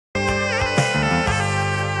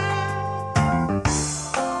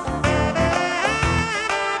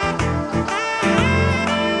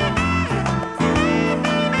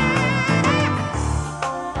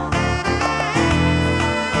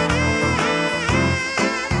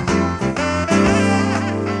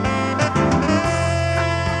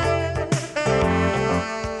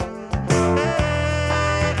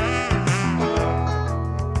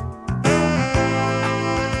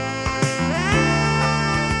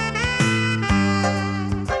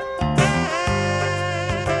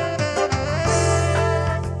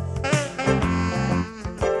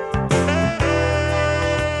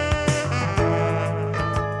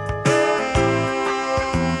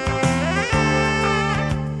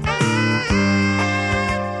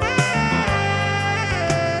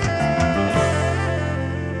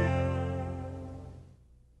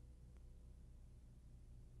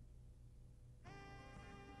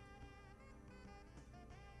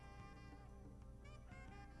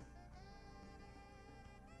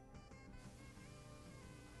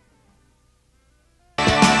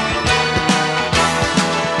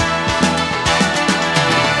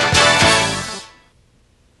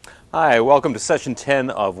Hi, welcome to session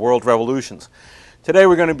 10 of World Revolutions. Today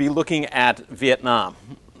we're going to be looking at Vietnam.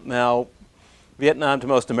 Now, Vietnam to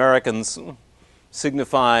most Americans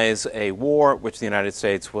signifies a war which the United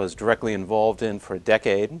States was directly involved in for a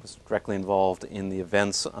decade, was directly involved in the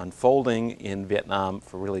events unfolding in Vietnam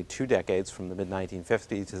for really 2 decades, from the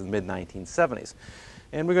mid-1950s to the mid-1970s.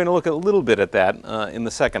 And we're going to look a little bit at that in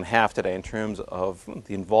the second half today in terms of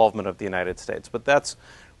the involvement of the United States. But that's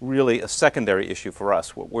really a secondary issue for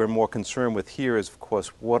us. What we're more concerned with here is, of course,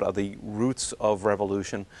 what are the roots of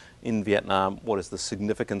revolution in Vietnam? What is the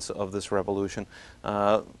significance of this revolution?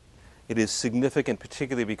 It is significant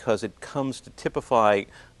particularly because it comes to typify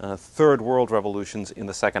third world revolutions in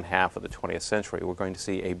the second half of the 20th century. We're going to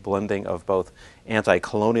see a blending of both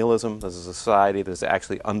anti-colonialism. This is a society that is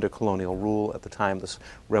actually under colonial rule at the time this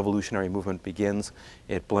revolutionary movement begins.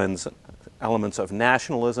 It blends elements of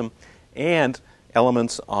nationalism and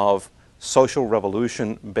elements of social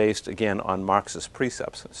revolution based, again, on Marxist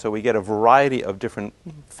precepts. So we get a variety of different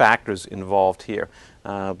factors involved here,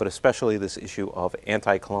 but especially this issue of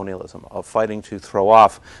anti-colonialism, of fighting to throw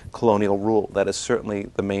off colonial rule. That is certainly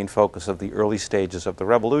the main focus of the early stages of the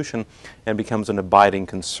revolution and becomes an abiding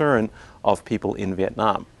concern of people in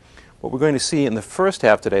Vietnam. What we're going to see in the first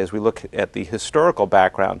half today as we look at the historical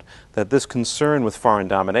background, that this concern with foreign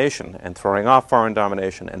domination and throwing off foreign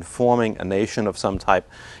domination and forming a nation of some type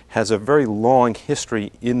has a very long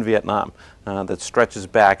history in Vietnam that stretches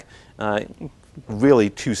back really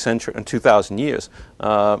 2,000 years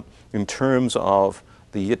in terms of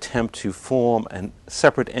the attempt to form a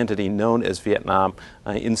separate entity known as Vietnam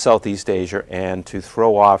in Southeast Asia and to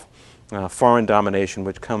throw off foreign domination,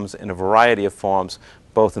 which comes in a variety of forms,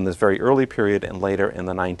 both in this very early period and later in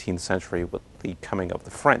the 19th century with the coming of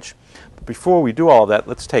the French. But before we do all of that,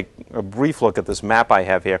 let's take a brief look at this map I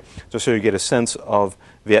have here, just so you get a sense of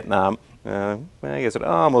Vietnam. I guess it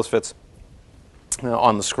almost fits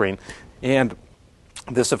on the screen. And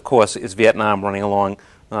this, of course, is Vietnam running along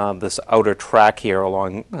this outer track here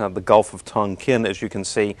along the Gulf of Tonkin, as you can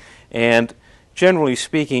see. And generally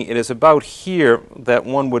speaking, it is about here that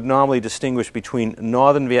one would normally distinguish between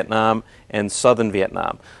northern Vietnam and southern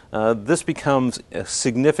Vietnam. This becomes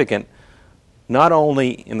significant not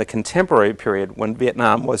only in the contemporary period when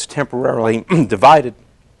Vietnam was temporarily divided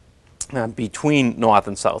between North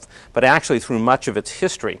and South, but actually through much of its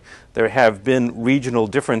history there have been regional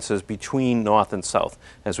differences between North and South.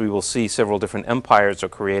 As we will see, several different empires are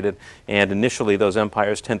created, and initially those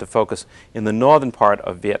empires tend to focus in the northern part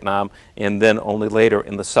of Vietnam and then only later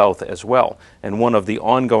in the south as well. And one of the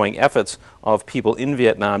ongoing efforts of people in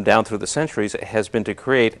Vietnam down through the centuries has been to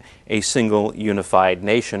create a single unified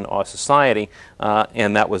nation or society,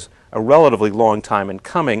 and that was a relatively long time in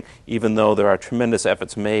coming, even though there are tremendous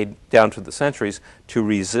efforts made down through the centuries to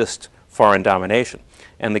resist foreign domination.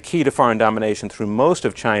 And the key to foreign domination through most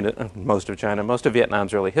of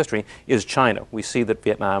Vietnam's early history is China. We see that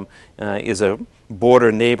Vietnam is a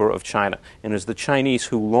border neighbor of China, and it is the Chinese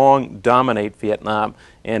who long dominate Vietnam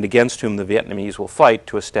and against whom the Vietnamese will fight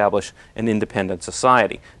to establish an independent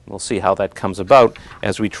society. We'll see how that comes about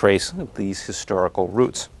as we trace these historical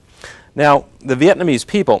roots. Now, the Vietnamese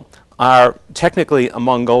people are technically a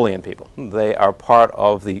Mongolian people. They are part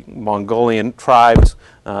of the Mongolian tribes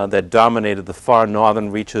that dominated the far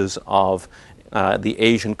northern reaches of the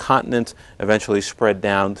Asian continent, eventually spread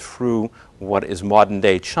down through what is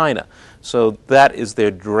modern-day China. So that is their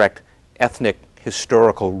direct ethnic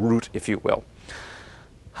historical root, if you will.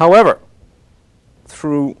 However,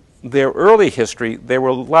 through their early history, they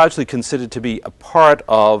were largely considered to be a part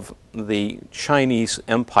of the Chinese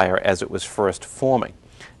empire as it was first forming.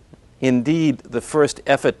 Indeed, the first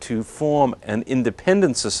effort to form an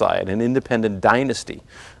independent society, an independent dynasty,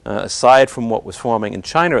 aside from what was forming in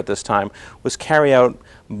China at this time, was carried out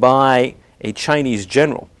by a Chinese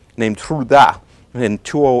general named Tru Da. In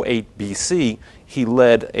 208 BC, he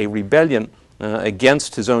led a rebellion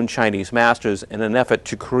against his own Chinese masters in an effort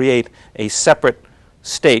to create a separate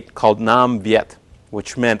state called Nam Viet,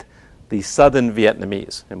 which meant the southern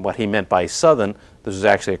Vietnamese. And what he meant by southern, this was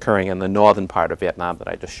actually occurring in the northern part of Vietnam that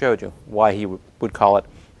I just showed you. Why he would call it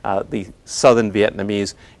the southern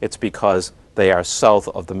Vietnamese, it's because they are south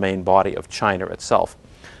of the main body of China itself.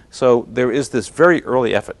 So there is this very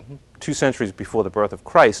early effort, 2 centuries before the birth of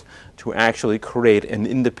Christ, to actually create an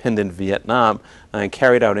independent Vietnam,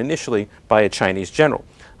 carried out initially by a Chinese general.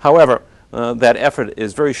 However, that effort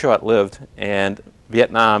is very short-lived, and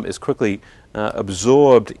Vietnam is quickly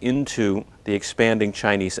absorbed into the expanding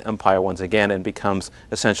Chinese empire once again and becomes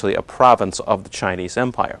essentially a province of the Chinese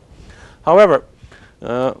empire. However,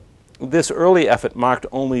 this early effort marked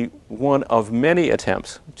only one of many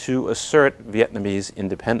attempts to assert Vietnamese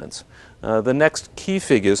independence. The next key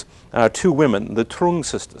figures are two women, the Trung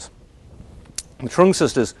sisters. The Trung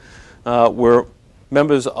sisters were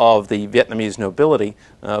members of the Vietnamese nobility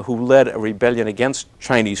who led a rebellion against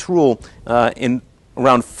Chinese rule in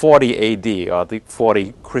around 40 A.D., or the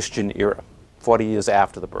 40 Christian era, 40 years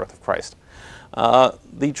after the birth of Christ.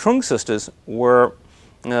 The Trung sisters were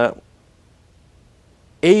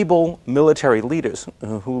able military leaders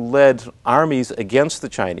who led armies against the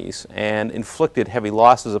Chinese and inflicted heavy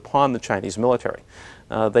losses upon the Chinese military.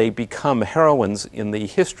 They become heroines in the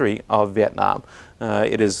history of Vietnam.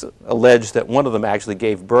 It is alleged that one of them actually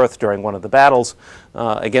gave birth during one of the battles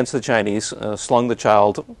against the Chinese, slung the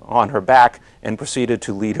child on her back, and proceeded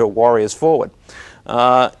to lead her warriors forward.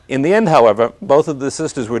 In the end, however, both of the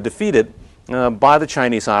sisters were defeated by the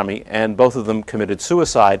Chinese army, and both of them committed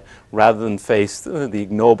suicide rather than face the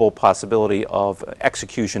ignoble possibility of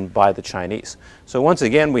execution by the Chinese. So once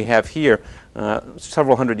again, we have here,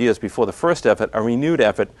 several hundred years before the first effort, a renewed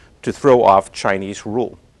effort to throw off Chinese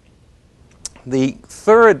rule. The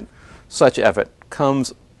third such effort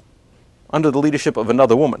comes under the leadership of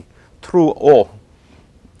another woman, Tru O,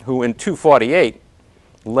 who in 248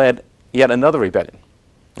 led yet another rebellion.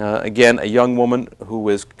 Again, a young woman who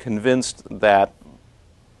was convinced that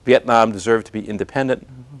Vietnam deserved to be independent,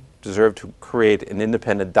 deserved to create an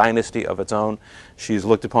independent dynasty of its own. She's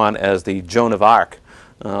looked upon as the Joan of Arc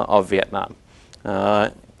of Vietnam,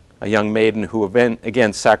 a young maiden who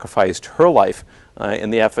again sacrificed her life in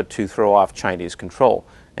the effort to throw off Chinese control.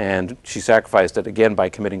 And she sacrificed it again by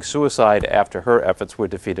committing suicide after her efforts were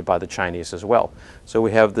defeated by the Chinese as well. So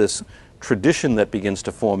we have this tradition that begins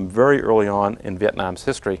to form very early on in Vietnam's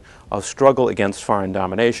history of struggle against foreign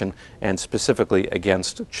domination, and specifically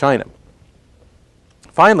against China.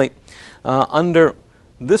 Finally, under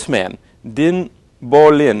this man, Dinh Bo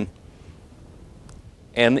Linh,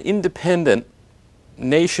 an independent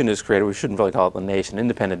nation is created. We shouldn't really call it a nation,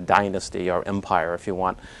 independent dynasty or empire if you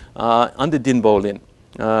want. Under Dinh Bo Linh,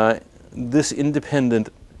 this independent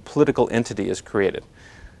political entity is created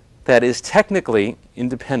that is technically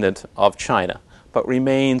independent of China, but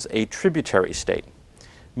remains a tributary state,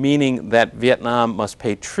 meaning that Vietnam must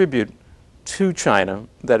pay tribute to China,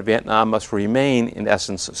 that Vietnam must remain, in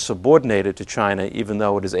essence, subordinated to China, even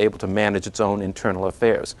though it is able to manage its own internal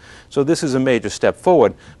affairs. So this is a major step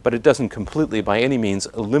forward, but it doesn't completely, by any means,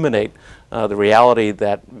 eliminate the reality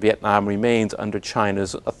that Vietnam remains under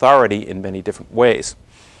China's authority in many different ways.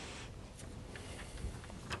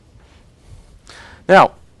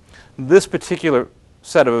 Now, this particular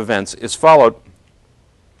set of events is followed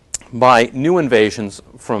by new invasions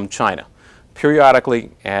from China. Periodically,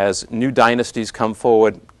 as new dynasties come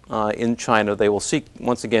forward in China, they will seek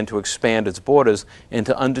once again to expand its borders and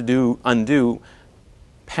to undo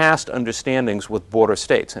past understandings with border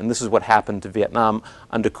states. And this is what happened to Vietnam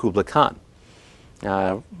under Kublai Khan.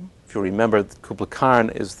 If you remember, Kublai Khan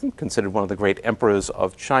is considered one of the great emperors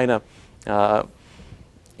of China.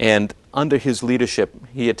 And under his leadership,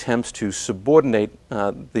 he attempts to subordinate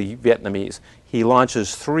the Vietnamese. He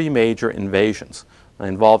launches 3 major invasions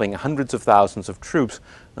involving hundreds of thousands of troops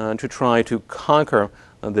to try to conquer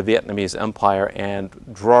the Vietnamese empire and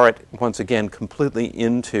draw it once again completely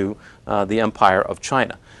into the empire of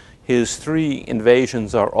China. His 3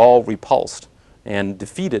 invasions are all repulsed and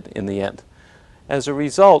defeated in the end. As a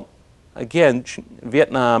result, again,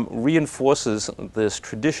 Vietnam reinforces this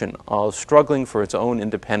tradition of struggling for its own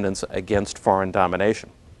independence against foreign domination.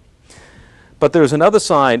 But there's another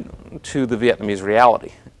side to the Vietnamese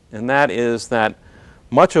reality, and that is that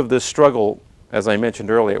much of this struggle, as I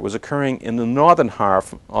mentioned earlier, was occurring in the northern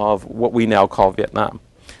half of what we now call Vietnam.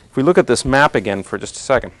 If we look at this map again for just a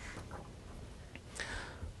second,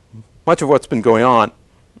 much of what's been going on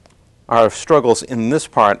are struggles in this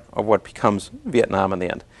part of what becomes Vietnam in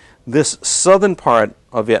the end. This southern part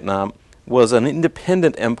of Vietnam was an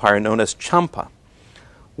independent empire known as Champa.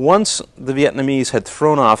 Once the Vietnamese had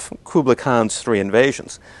thrown off Kublai Khan's 3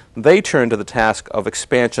 invasions, they turned to the task of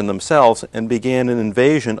expansion themselves and began an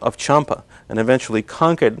invasion of Champa and eventually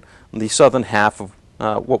conquered the southern half of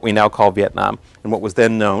what we now call Vietnam and what was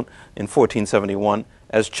then known in 1471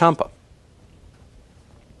 as Champa.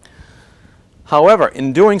 However,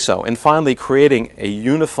 in doing so, and finally creating a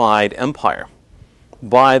unified empire,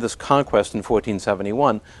 by this conquest in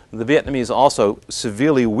 1471, the Vietnamese also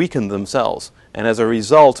severely weakened themselves, and as a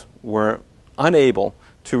result were unable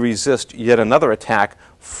to resist yet another attack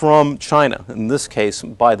from China, in this case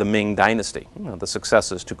by the Ming dynasty, the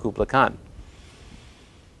successors to Kublai Khan.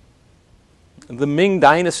 The Ming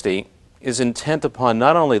dynasty is intent upon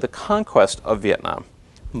not only the conquest of Vietnam,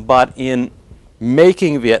 but in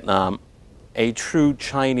making Vietnam a true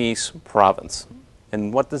Chinese province.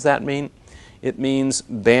 And what does that mean? It means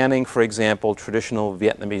banning, for example, traditional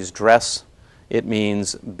Vietnamese dress. It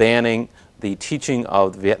means banning the teaching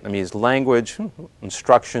of the Vietnamese language.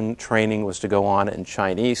 Instruction, training was to go on in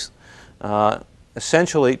Chinese.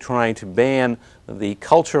 Essentially trying to ban the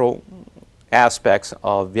cultural aspects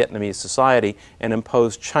of Vietnamese society and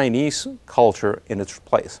impose Chinese culture in its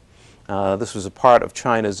place. This was a part of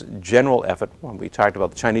China's general effort. When we talked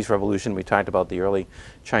about the Chinese Revolution, we talked about the early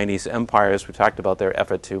Chinese empires, we talked about their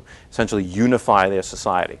effort to essentially unify their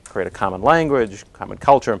society, create a common language, common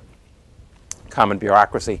culture, common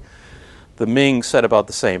bureaucracy. The Ming set about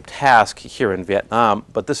the same task here in Vietnam,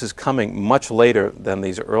 but this is coming much later than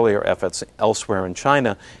these earlier efforts elsewhere in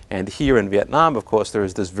China. And here in Vietnam, of course, there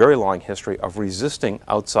is this very long history of resisting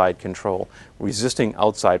outside control, resisting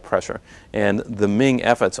outside pressure. And the Ming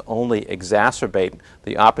efforts only exacerbate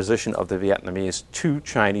the opposition of the Vietnamese to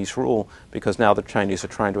Chinese rule, because now the Chinese are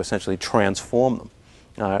trying to essentially transform them.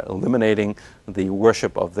 Eliminating the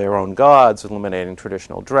worship of their own gods, eliminating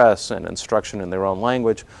traditional dress and instruction in their own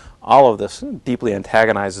language. All of this deeply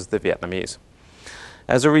antagonizes the Vietnamese.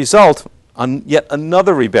 As a result, yet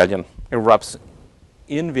another rebellion erupts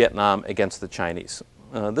in Vietnam against the Chinese,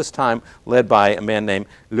 this time led by a man named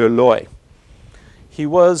Le Loi. He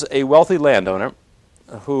was a wealthy landowner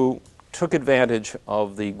who took advantage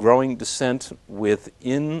of the growing dissent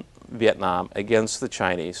within Vietnam against the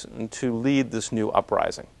Chinese and to lead this new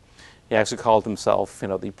uprising. He actually called himself,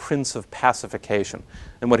 the Prince of Pacification.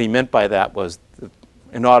 And what he meant by that was that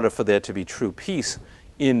in order for there to be true peace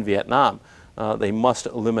in Vietnam, they must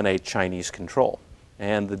eliminate Chinese control.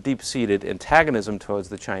 And the deep-seated antagonism towards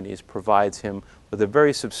the Chinese provides him with a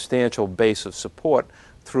very substantial base of support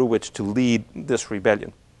through which to lead this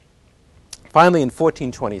rebellion. Finally, in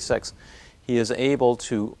 1426, he is able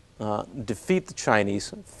to defeat the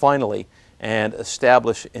Chinese finally and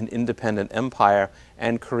establish an independent empire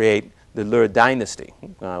and create the Le dynasty,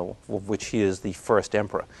 of which he is the first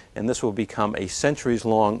emperor. And this will become a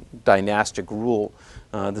centuries-long dynastic rule.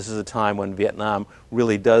 This is a time when Vietnam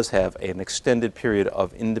really does have an extended period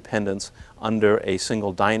of independence under a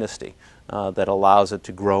single dynasty that allows it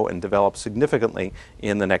to grow and develop significantly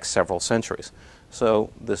in the next several centuries.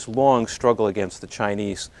 So this long struggle against the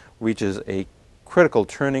Chinese reaches a critical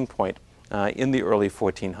turning point in the early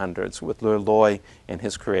 1400s with Le Loi and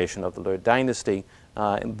his creation of the Le dynasty.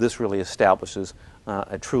 And this really establishes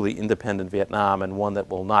a truly independent Vietnam, and one that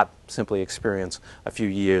will not simply experience a few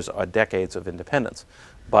years or decades of independence.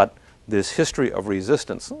 But this history of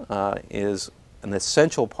resistance is an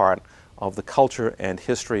essential part of the culture and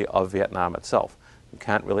history of Vietnam itself. You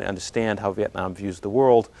can't really understand how Vietnam views the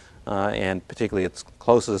world, and particularly its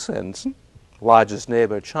closest and largest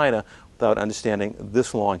neighbor, China, without understanding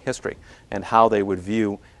this long history and how they would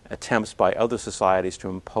view attempts by other societies to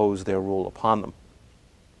impose their rule upon them.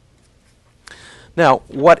 Now,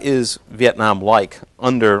 what is Vietnam like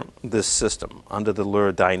under this system, under the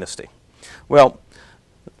Le dynasty? Well,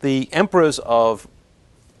 the emperors of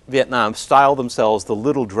Vietnam style themselves the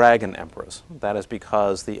Little Dragon Emperors. That is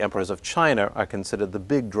because the emperors of China are considered the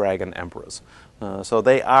Big Dragon Emperors. So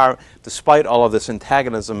they are, despite all of this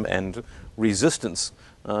antagonism and resistance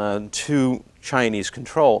to Chinese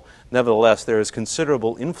control, nevertheless there is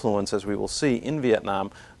considerable influence, as we will see, in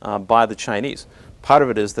Vietnam by the Chinese. Part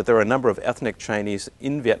of it is that there are a number of ethnic Chinese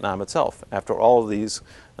in Vietnam itself. After all of these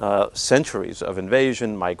centuries of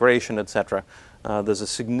invasion, migration, etc., there's a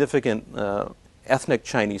significant ethnic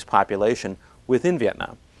Chinese population within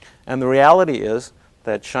Vietnam. And the reality is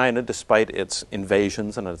that China, despite its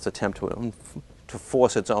invasions and its attempt to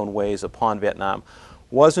force its own ways upon Vietnam,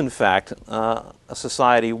 was in fact a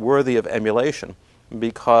society worthy of emulation,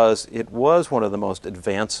 because it was one of the most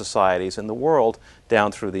advanced societies in the world down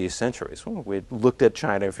through these centuries. We looked at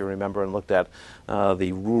China, if you remember, and looked at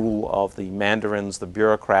the rule of the mandarins, the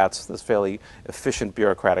bureaucrats, this fairly efficient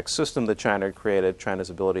bureaucratic system that China created, China's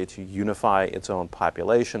ability to unify its own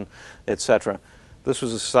population, etc. This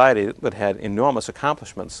was a society that had enormous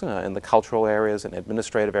accomplishments in the cultural areas and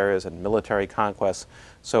administrative areas and military conquests.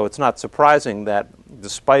 So it's not surprising that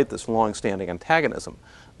despite this long-standing antagonism,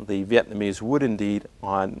 the Vietnamese would indeed,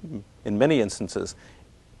 in many instances,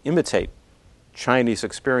 imitate Chinese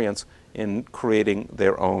experience in creating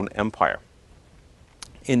their own empire.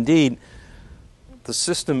 Indeed, the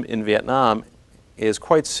system in Vietnam is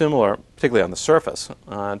quite similar, particularly on the surface,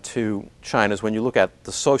 to China's when you look at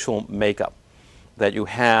the social makeup that you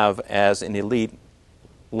have as an elite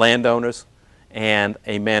landowners and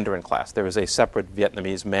a Mandarin class. There is a separate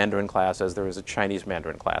Vietnamese Mandarin class as there is a Chinese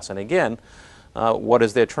Mandarin class. And again, What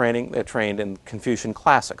is their training? They're trained in Confucian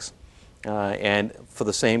classics. And for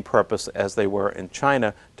the same purpose as they were in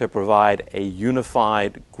China, to provide a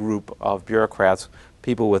unified group of bureaucrats,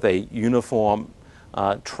 people with a uniform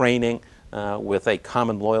training, with a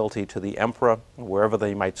common loyalty to the emperor, wherever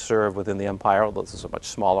they might serve within the empire, although this is a much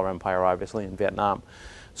smaller empire, obviously, in Vietnam.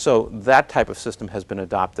 So that type of system has been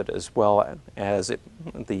adopted, as well as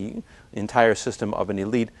the entire system of an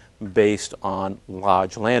elite based on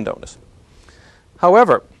large landowners.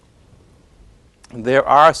 However, there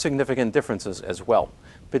are significant differences as well,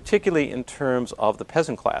 particularly in terms of the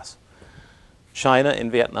peasant class. China and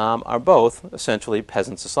Vietnam are both essentially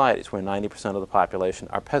peasant societies, where 90% of the population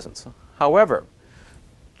are peasants. However,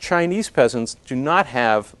 Chinese peasants do not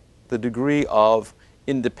have the degree of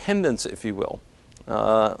independence, if you will,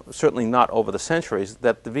 certainly not over the centuries,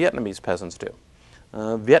 that the Vietnamese peasants do.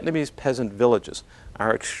 Vietnamese peasant villages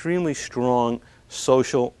are extremely strong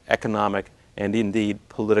social, economic, and indeed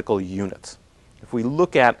political units. If we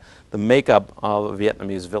look at the makeup of a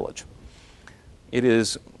Vietnamese village, it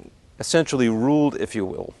is essentially ruled, if you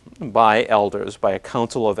will, by elders, by a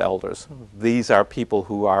council of elders. These are people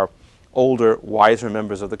who are older, wiser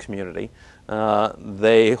members of the community.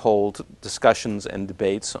 They hold discussions and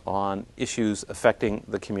debates on issues affecting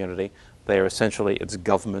the community. They are essentially its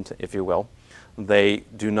government, if you will. They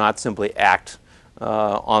do not simply act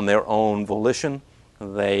on their own volition.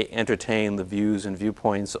 They entertain the views and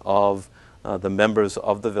viewpoints of the members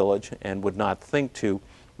of the village and would not think to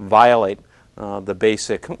violate the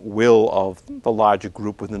basic will of the larger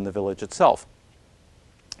group within the village itself.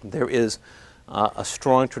 There is a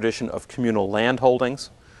strong tradition of communal land holdings.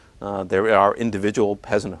 There are individual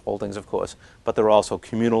peasant holdings, of course, but there are also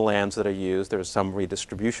communal lands that are used. There is some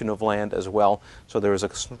redistribution of land as well. So there is a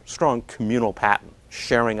strong communal pattern,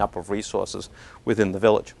 sharing up of resources within the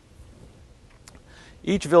village.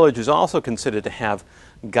 Each village is also considered to have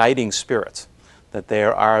guiding spirits, that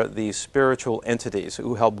there are these spiritual entities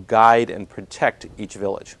who help guide and protect each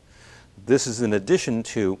village. This is in addition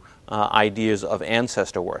to ideas of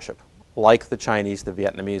ancestor worship. Like the Chinese, the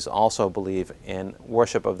Vietnamese also believe in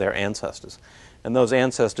worship of their ancestors. And those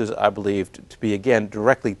ancestors are believed to be, again,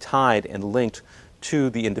 directly tied and linked to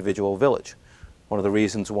the individual village. One of the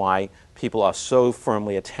reasons why people are so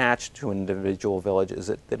firmly attached to an individual village is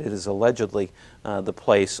that it is allegedly the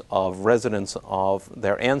place of residence of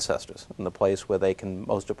their ancestors, and the place where they can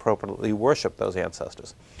most appropriately worship those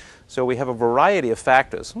ancestors. So we have a variety of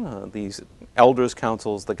factors, these elders'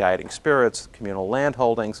 councils, the guiding spirits, communal land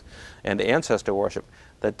holdings, and ancestor worship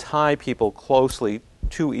that tie people closely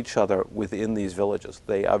to each other within these villages.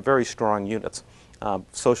 They are very strong units,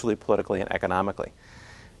 socially, politically, and economically.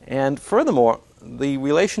 And furthermore, the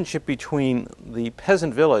relationship between the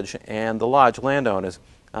peasant village and the large landowners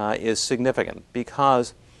is significant,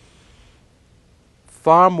 because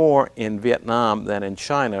far more in Vietnam than in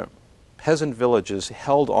China, peasant villages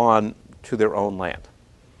held on to their own land.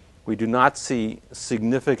 We do not see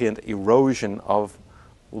significant erosion of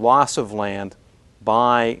loss of land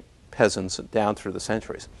by peasants down through the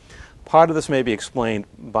centuries. Part of this may be explained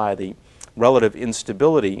by the relative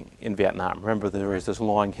instability in Vietnam. Remember, there is this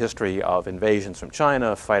long history of invasions from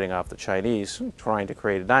China, fighting off the Chinese, trying to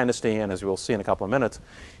create a dynasty, and as we'll see in a couple of minutes,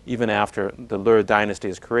 even after the Le dynasty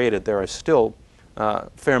is created, there is still a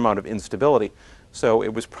fair amount of instability. So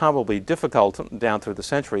it was probably difficult down through the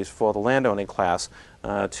centuries for the landowning class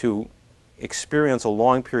to experience a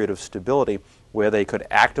long period of stability where they could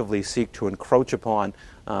actively seek to encroach upon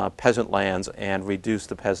peasant lands and reduce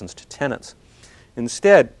the peasants to tenants.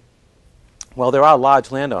 Instead, well, there are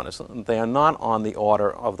large landowners. They are not on the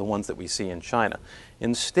order of the ones that we see in China.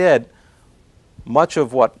 Instead, much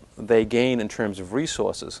of what they gain in terms of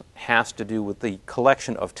resources has to do with the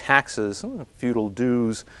collection of taxes, feudal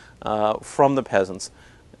dues, from the peasants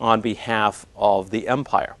on behalf of the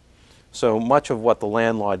empire. So much of what the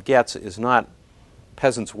landlord gets is not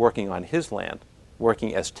peasants working on his land,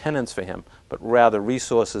 working as tenants for him, but rather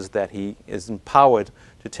resources that he is empowered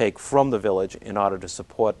to take from the village in order to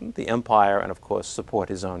support the empire and, of course, support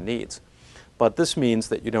his own needs. But this means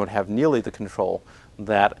that you don't have nearly the control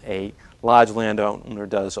that a large landowner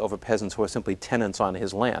does over peasants who are simply tenants on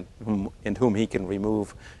his land, and whom he can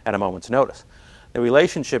remove at a moment's notice. The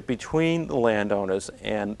relationship between the landowners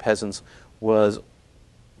and peasants was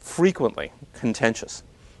frequently contentious,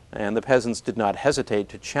 and the peasants did not hesitate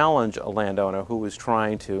to challenge a landowner who was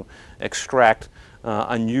trying to extract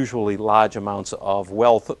unusually large amounts of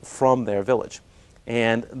wealth from their village.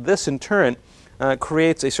 And this, in turn,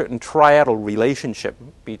 creates a certain triadal relationship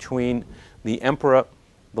between the emperor,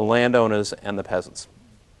 the landowners, and the peasants.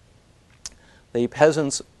 The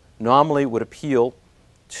peasants normally would appeal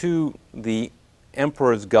to the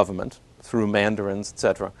emperor's government, through mandarins,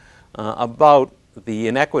 etc., about the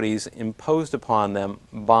inequities imposed upon them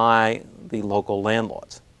by the local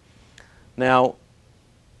landlords. Now,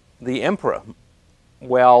 the emperor,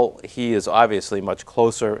 well, he is obviously much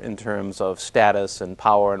closer in terms of status and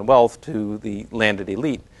power and wealth to the landed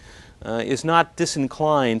elite, is not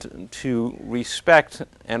disinclined to respect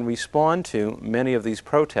and respond to many of these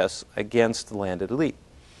protests against the landed elite.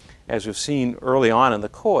 As we've seen early on in the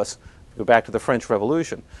course, go back to the French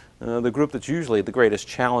Revolution, the group that's usually the greatest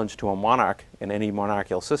challenge to a monarch in any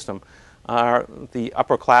monarchical system are the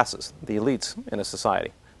upper classes, the elites in a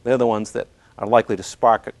society. They're the ones that are likely to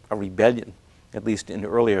spark a rebellion, at least in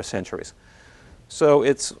earlier centuries. So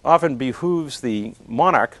it often behooves the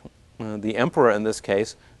monarch, the emperor in this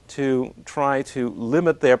case, to try to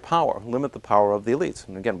limit their power, limit the power of the elites.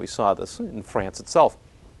 And again, we saw this in France itself.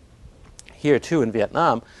 Here too in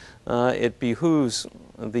Vietnam, it behooves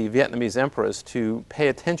the Vietnamese emperors to pay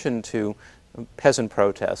attention to peasant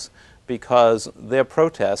protests, because their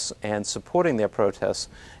protests and supporting their protests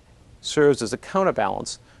serves as a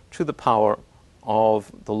counterbalance to the power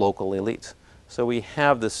of the local elites. So we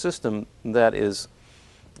have this system that is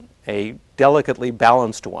a delicately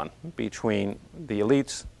balanced one between the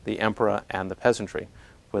elites, the emperor, and the peasantry.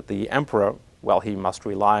 With the emperor, well, he must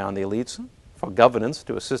rely on the elites for governance,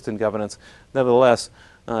 to assist in governance, nevertheless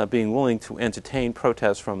being willing to entertain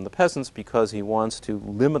protests from the peasants because he wants to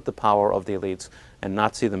limit the power of the elites and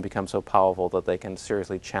not see them become so powerful that they can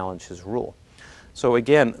seriously challenge his rule. So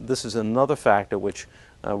again, this is another factor which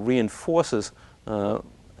reinforces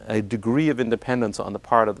a degree of independence on the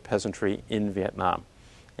part of the peasantry in Vietnam.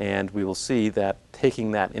 And we will see that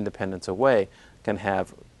taking that independence away can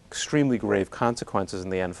have extremely grave consequences in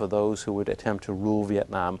the end for those who would attempt to rule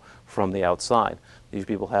Vietnam from the outside. These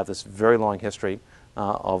people have this very long history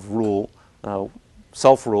of rule,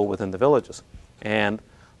 self-rule within the villages. And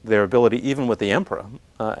their ability, even with the emperor,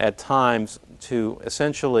 at times to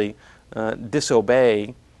essentially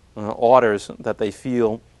disobey orders that they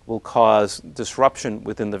feel will cause disruption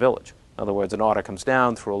within the village. In other words, an order comes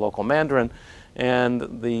down through a local mandarin,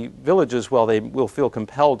 and the villages, well, they will feel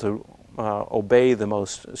compelled to obey the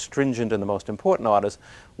most stringent and the most important orders,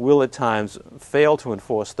 will at times fail to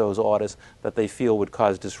enforce those orders that they feel would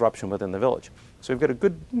cause disruption within the village. So we've got a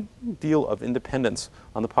good deal of independence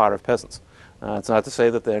on the part of peasants. It's not to say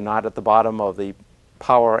that they're not at the bottom of the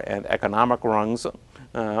power and economic rungs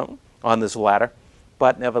on this ladder,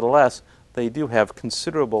 but nevertheless, they do have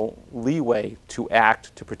considerable leeway to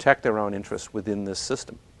act to protect their own interests within this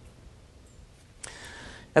system.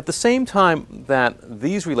 At the same time that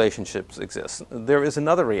these relationships exist, there is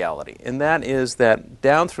another reality, and that is that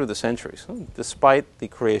down through the centuries, despite the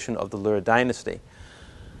creation of the Le dynasty,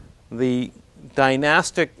 the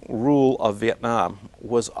dynastic rule of Vietnam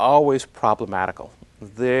was always problematical.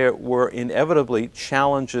 There were inevitably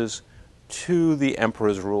challenges to the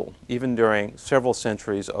emperor's rule, even during several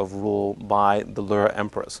centuries of rule by the Le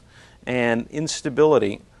emperors. And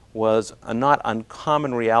instability was a not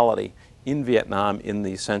uncommon reality in Vietnam in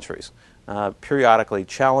these centuries. Periodically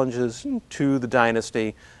challenges to the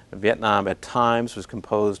dynasty. Vietnam at times was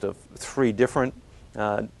composed of 3 different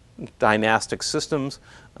dynastic systems.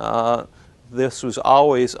 This was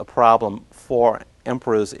always a problem for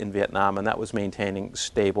emperors in Vietnam, and that was maintaining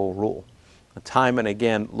stable rule. Time and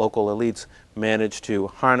again, local elites managed to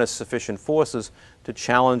harness sufficient forces to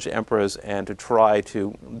challenge emperors and to try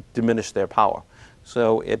to diminish their power.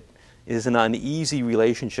 So it is an uneasy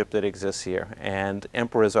relationship that exists here, and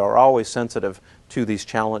emperors are always sensitive to these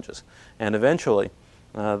challenges. And eventually,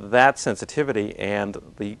 that sensitivity and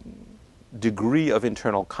the degree of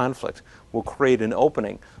internal conflict will create an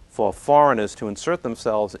opening for foreigners to insert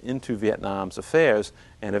themselves into Vietnam's affairs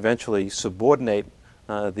and eventually subordinate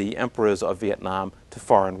the emperors of Vietnam to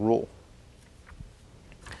foreign rule.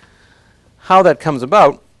 How that comes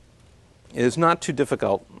about is not too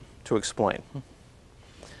difficult to explain,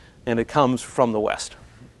 and it comes from the West.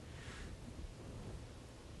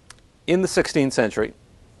 In the 16th century,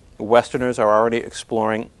 Westerners are already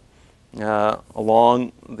exploring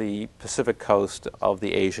along the Pacific coast of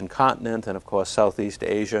the Asian continent and, of course, Southeast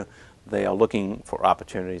Asia. They are looking for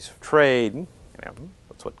opportunities for trade.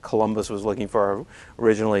 That's what Columbus was looking for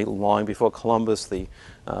originally. Long before Columbus, the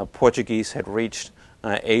Portuguese had reached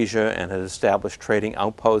Asia and had established trading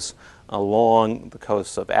outposts along the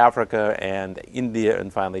coasts of Africa and India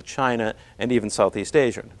and finally China and even Southeast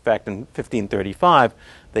Asia. In fact, in 1535,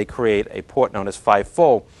 they create a port known as Phi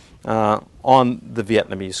Pho on the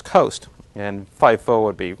Vietnamese coast. And Phi Pho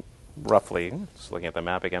would be roughly, just looking at the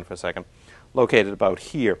map again for a second, located about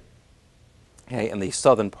here, okay, in the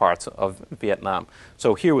southern parts of Vietnam.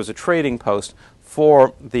 So here was a trading post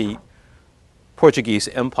for the Portuguese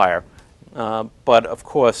Empire. But of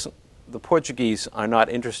course, the Portuguese are not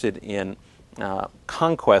interested in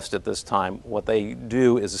conquest at this time. What they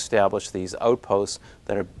do is establish these outposts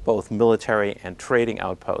that are both military and trading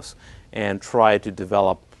outposts, and try to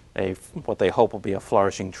develop what they hope will be a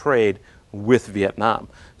flourishing trade with Vietnam.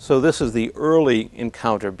 So this is the early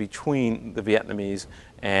encounter between the Vietnamese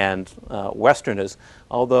and Westerners,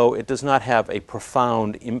 although it does not have a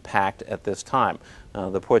profound impact at this time.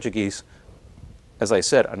 The Portuguese, as I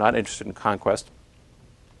said, are not interested in conquest,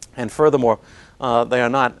 and furthermore, they are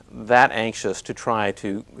not that anxious to try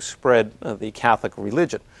to spread the Catholic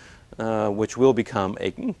religion, which will become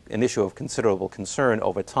an issue of considerable concern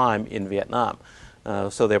over time in Vietnam.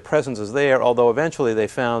 So their presence is there, although eventually they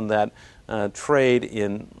found that trade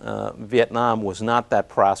in Vietnam was not that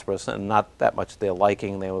prosperous and not that much to their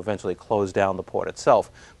liking. They will eventually close down the port itself.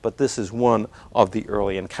 But this is one of the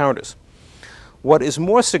early encounters. What is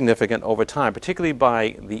more significant over time, particularly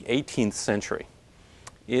by the 18th century,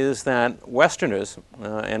 is that Westerners,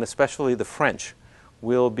 and especially the French,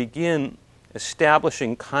 will begin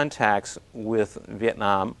establishing contacts with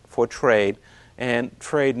Vietnam for trade, and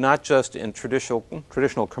trade not just in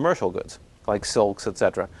traditional commercial goods like silks,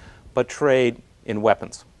 etc., but trade in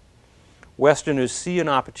weapons. Westerners see an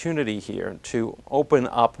opportunity here to open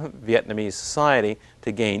up Vietnamese society,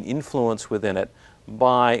 to gain influence within it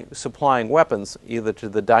by supplying weapons either to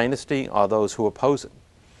the dynasty or those who oppose it.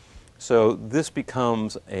 So this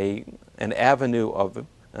becomes an avenue of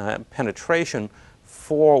penetration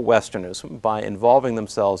for Westerners by involving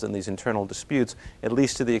themselves in these internal disputes, at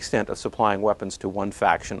least to the extent of supplying weapons to one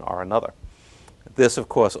faction or another. This, of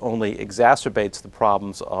course, only exacerbates the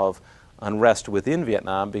problems of unrest within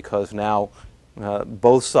Vietnam, because now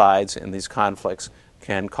both sides in these conflicts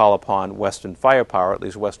can call upon Western firepower, at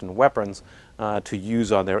least Western weapons, to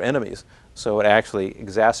use on their enemies. So it actually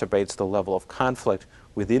exacerbates the level of conflict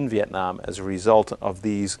within Vietnam as a result of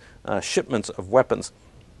these shipments of weapons.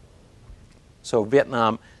 So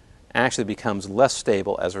Vietnam actually becomes less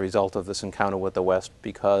stable as a result of this encounter with the West,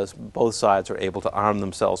 because both sides are able to arm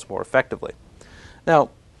themselves more effectively.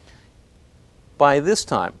 Now, by this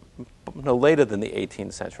time, no later than the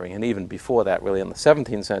 18th century, and even before that, really in the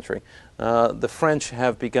 17th century, the French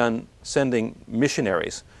have begun sending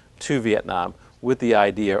missionaries to Vietnam with the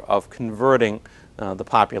idea of converting the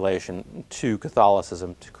population to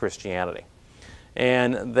Catholicism, to Christianity.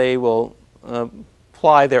 And they will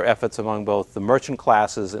apply their efforts among both the merchant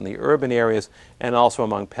classes in the urban areas and also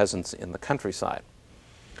among peasants in the countryside.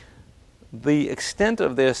 The extent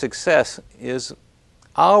of their success is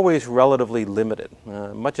always relatively limited,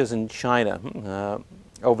 much as in China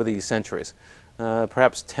over these centuries.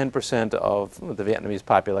 Perhaps 10% of the Vietnamese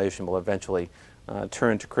population will eventually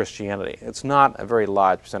turn to Christianity. It's not a very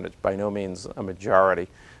large percentage, by no means a majority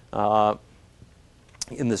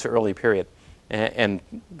in this early period. And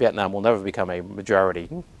Vietnam will never become a majority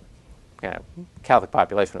Catholic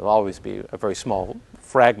population. It will always be a very small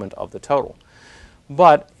fragment of the total.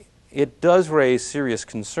 But it does raise serious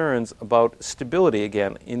concerns about stability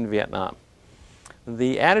again in Vietnam.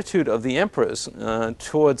 The attitude of the emperors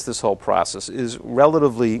towards this whole process is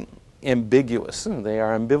relatively ambiguous. They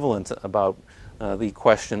are ambivalent about the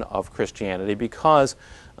question of Christianity because,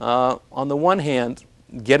 on the one hand,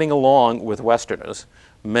 getting along with Westerners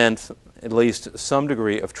meant at least some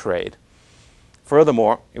degree of trade.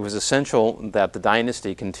 Furthermore, it was essential that the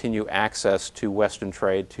dynasty continue access to Western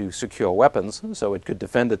trade to secure weapons so it could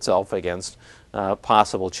defend itself against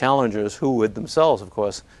possible challengers who would themselves, of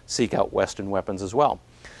course, seek out Western weapons as well.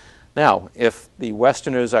 Now, if the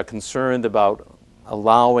Westerners are concerned about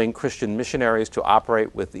allowing Christian missionaries to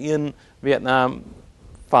operate within Vietnam,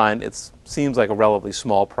 fine. It seems like a relatively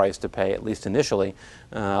small price to pay, at least initially,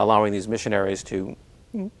 allowing these missionaries to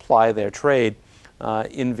ply their trade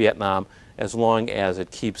in Vietnam, as long as it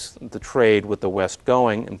keeps the trade with the West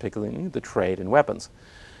going, and particularly the trade in weapons.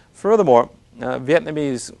 Furthermore,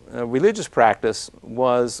 Vietnamese religious practice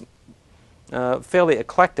was fairly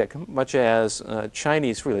eclectic, much as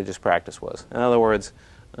Chinese religious practice was. In other words,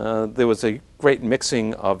 there was a great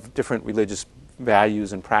mixing of different religious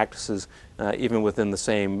values and practices, even within the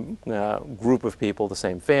same group of people, the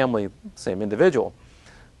same family, same individual.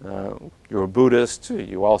 You're a Buddhist,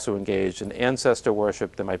 you also engaged in ancestor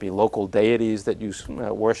worship. There might be local deities that you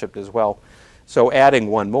worshipped as well. So adding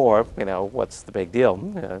one more, what's the big deal?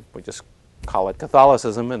 We just call it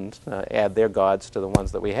Catholicism and add their gods to the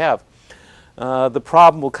ones that we have. The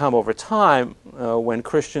problem will come over time when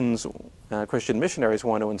Christian missionaries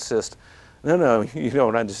want to insist, no, you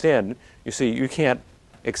don't understand. You see, you can't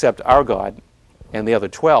accept our God and the other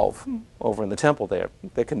 12 over in the temple there.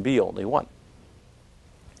 There can be only one.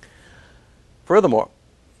 Furthermore,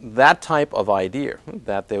 that type of idea,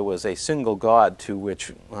 that there was a single God to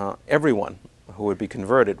which everyone who would be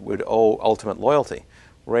converted would owe ultimate loyalty,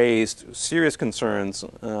 raised serious concerns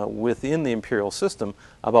within the imperial system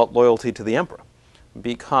about loyalty to the emperor,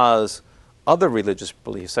 because other religious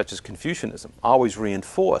beliefs, such as Confucianism, always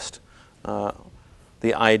reinforced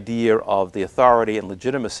the idea of the authority and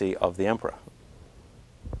legitimacy of the emperor.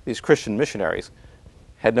 These Christian missionaries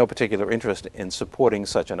had no particular interest in supporting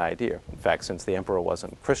such an idea. In fact, since the emperor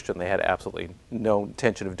wasn't Christian, they had absolutely no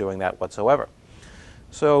intention of doing that whatsoever.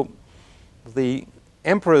 So the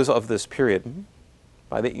emperors of this period,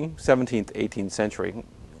 by the 17th, 18th century,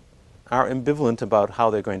 are ambivalent about how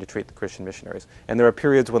they're going to treat the Christian missionaries. And there are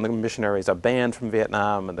periods when the missionaries are banned from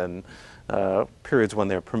Vietnam, and then periods when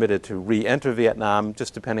they're permitted to re-enter Vietnam,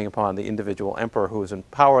 just depending upon the individual emperor who is in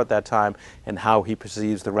power at that time and how he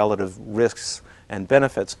perceives the relative risks and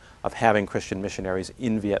benefits of having Christian missionaries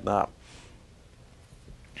in Vietnam.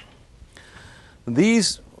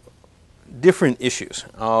 These different issues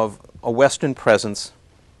of a Western presence,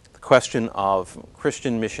 the question of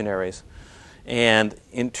Christian missionaries, and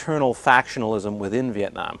internal factionalism within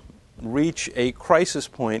Vietnam reach a crisis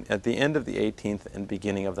point at the end of the 18th and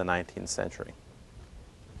beginning of the 19th century.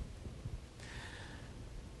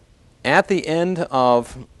 At the end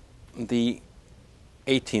of the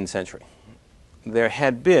 18th century, there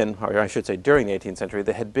had been, or I should say during the 18th century,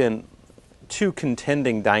 there had been two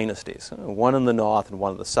contending dynasties, one in the north and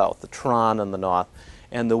one in the south, the Tran in the north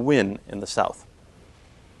and the Nguyen in the south.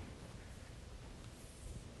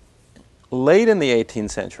 Late in the 18th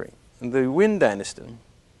century, the Nguyen dynasty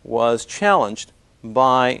was challenged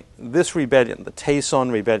by this rebellion, the Tay Son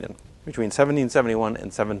rebellion, between 1771 and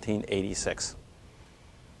 1786.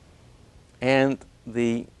 And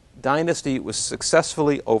the dynasty was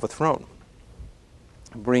successfully overthrown,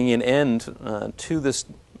 bringing an end to this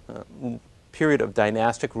period of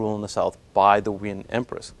dynastic rule in the south by the Nguyen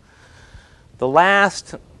emperors. The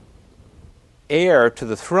last heir to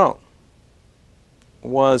the throne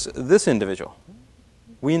was this individual,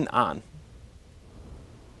 Nguyen An,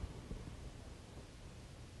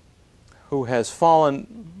 who has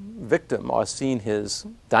fallen victim or seen his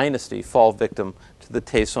dynasty fall victim to the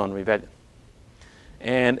Tay Son rebellion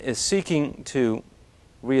and is seeking to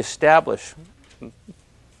reestablish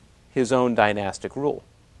his own dynastic rule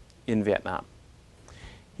in Vietnam.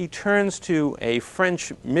 He turns to a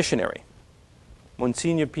French missionary,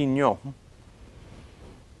 Monsignor Pignot,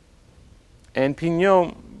 and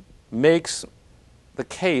Pignot makes the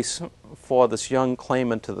case for this young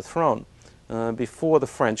claimant to the throne before the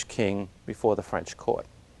French king, before the French court,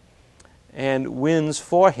 and wins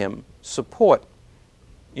for him support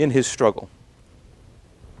in his struggle.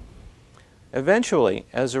 Eventually,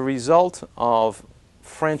 as a result of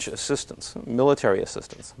French assistance, military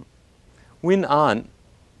assistance, Nguyen An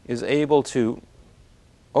is able to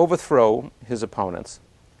overthrow his opponents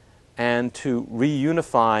and to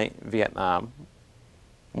reunify Vietnam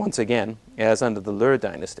once again, as under the Le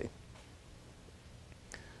dynasty.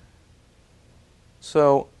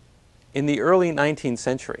 So in the early 19th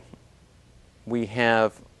century, we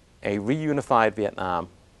have a reunified Vietnam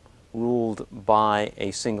ruled by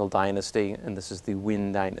a single dynasty, and this is the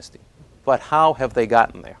Nguyen dynasty. But how have they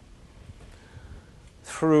gotten there?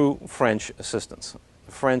 Through French assistance.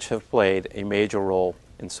 The French have played a major role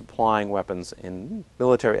in supplying weapons in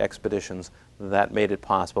military expeditions that made it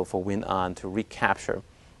possible for Nguyen An to recapture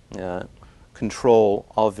control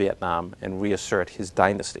of Vietnam and reassert his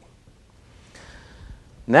dynasty.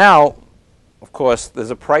 Now, of course,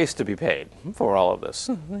 there's a price to be paid for all of this.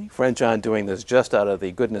 The French aren't doing this just out of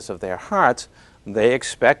the goodness of their hearts. They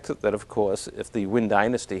expect that, of course, if the Nguyen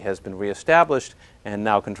dynasty has been reestablished and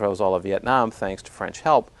now controls all of Vietnam, thanks to French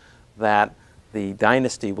help, that the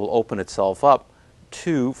dynasty will open itself up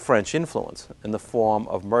to French influence in the form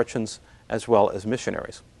of merchants as well as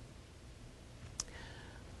missionaries.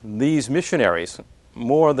 These missionaries,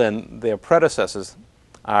 more than their predecessors,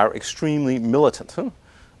 are extremely militant.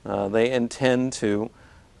 They intend to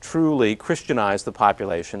truly Christianize the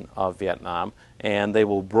population of Vietnam, and they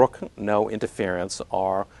will brook no interference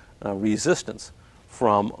or resistance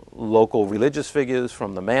from local religious figures,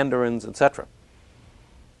 from the mandarins, etc.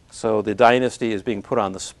 So the dynasty is being put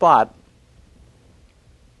on the spot.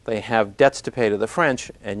 They have debts to pay to the French,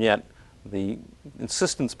 and yet the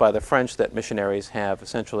insistence by the French that missionaries have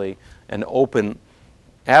essentially an open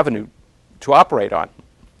avenue to operate on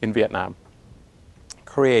in Vietnam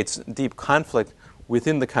creates deep conflict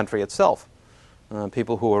within the country itself.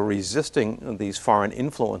 People who are resisting these foreign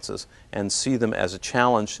influences and see them as a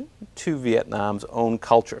challenge to Vietnam's own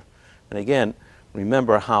culture. And again,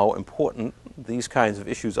 remember how important these kinds of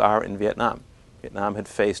issues are in Vietnam. Vietnam had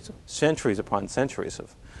faced centuries upon centuries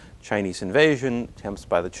of Chinese invasion, attempts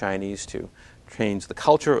by the Chinese to change the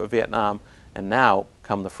culture of Vietnam, and now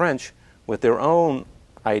come the French with their own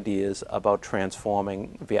ideas about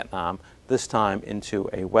transforming Vietnam, this time into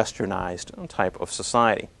a westernized type of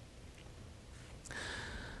society.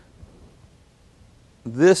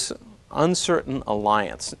 This uncertain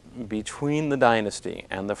alliance between the dynasty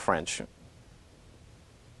and the French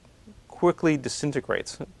quickly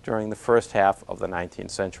disintegrates during the first half of the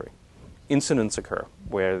 19th century. Incidents occur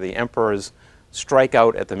where the emperors strike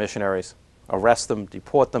out at the missionaries, arrest them,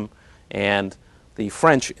 deport them, and the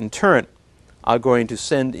French, in turn, are going to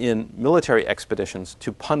send in military expeditions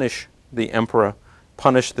to punish the emperor,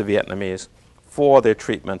 punish the Vietnamese for their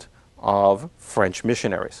treatment of French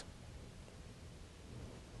missionaries.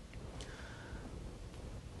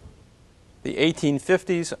 The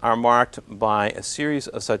 1850s are marked by a series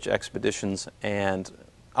of such expeditions and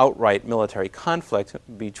outright military conflict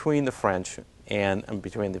between the French and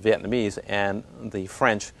between the Vietnamese and the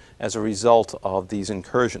French as a result of these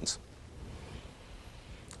incursions.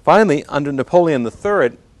 Finally, under Napoleon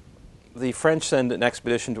III, the French send an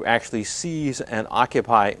expedition to actually seize and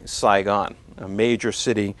occupy Saigon, a major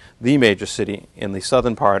city, the major city in the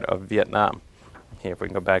southern part of Vietnam. Here, if we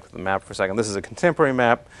can go back to the map for a second. This is a contemporary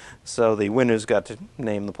map, so the winners got to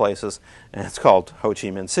name the places, and it's called Ho Chi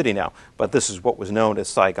Minh City now. But this is what was known as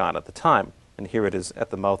Saigon at the time. And here it is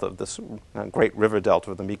at the mouth of this great river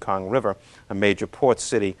delta of the Mekong River, a major port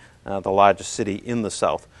city, the largest city in the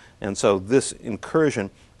south. And so this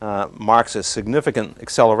incursion marks a significant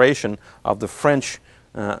acceleration of the French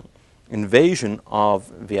invasion of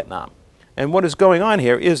Vietnam. And what is going on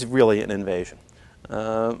here is really an invasion.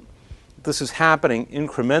 This is happening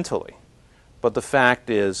incrementally, but the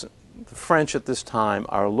fact is the French at this time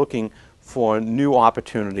are looking for new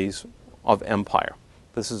opportunities of empire.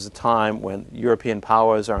 This is a time when European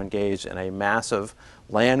powers are engaged in a massive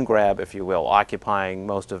land grab, if you will, occupying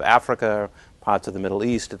most of Africa, parts of the Middle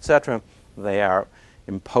East, etc. They are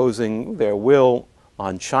imposing their will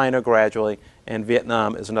on China gradually, and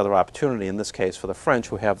Vietnam is another opportunity, in this case for the French,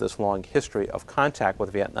 who have this long history of contact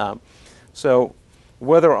with Vietnam. So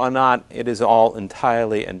whether or not it is all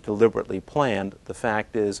entirely and deliberately planned, the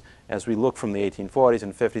fact is, as we look from the 1840s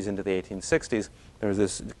and 50s into the 1860s, there's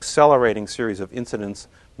this accelerating series of incidents,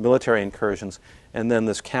 military incursions, and then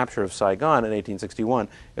this capture of Saigon in 1861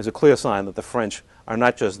 is a clear sign that the French are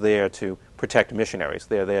not just there to protect missionaries,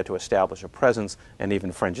 they're there to establish a presence and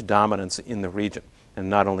even French dominance in the region, and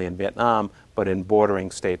not only in Vietnam, but in bordering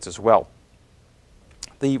states as well.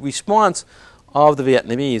 The response of the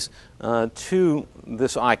Vietnamese to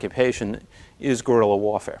this occupation is guerrilla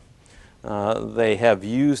warfare. They have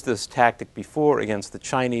used this tactic before against the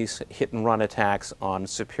Chinese, hit-and-run attacks on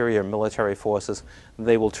superior military forces.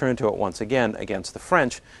 They will turn to it once again against the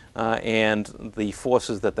French and the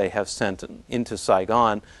forces that they have sent into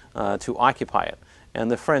Saigon to occupy it. And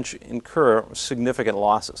the French incur significant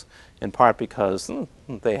losses, in part because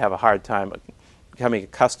they have a hard time becoming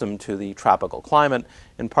accustomed to the tropical climate,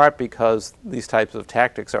 in part because these types of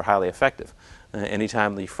tactics are highly effective.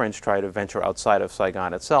 Anytime the French try to venture outside of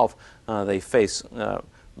Saigon itself, they face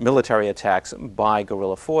military attacks by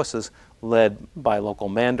guerrilla forces led by local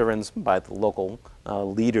mandarins, by the local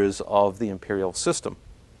leaders of the imperial system.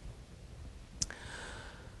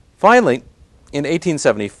 Finally, in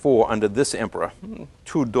 1874, under this emperor,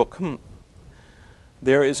 Tu Duc,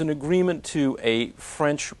 there is an agreement to a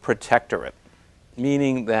French protectorate,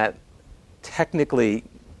 meaning that technically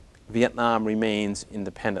Vietnam remains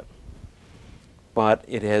independent, but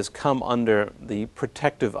it has come under the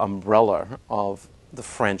protective umbrella of the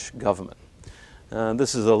French government.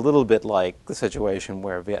 This is a little bit like the situation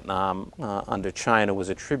where Vietnam under China was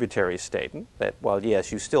a tributary state, that while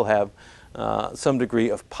yes, you still have some degree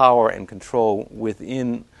of power and control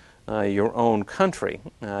within your own country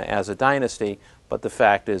as a dynasty, but the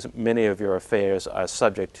fact is many of your affairs are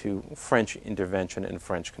subject to French intervention and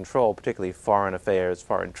French control, particularly foreign affairs,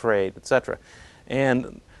 foreign trade, etc.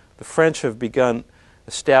 And the French have begun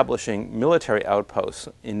establishing military outposts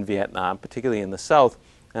in Vietnam, particularly in the south,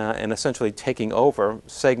 and essentially taking over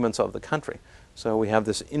segments of the country. So we have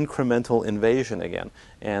this incremental invasion again,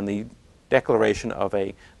 and the declaration of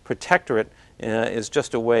a protectorate is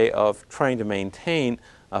just a way of trying to maintain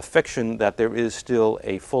a fiction that there is still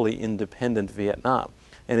a fully independent Vietnam.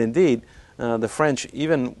 And indeed, the French,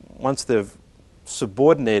 even once they've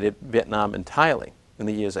subordinated Vietnam entirely in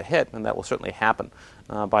the years ahead, and that will certainly happen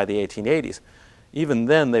by the 1880s, even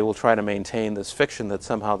then they will try to maintain this fiction that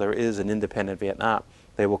somehow there is an independent Vietnam.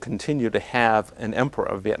 They will continue to have an emperor,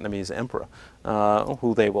 a Vietnamese emperor,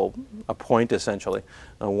 who they will appoint essentially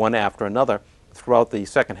one after another, throughout the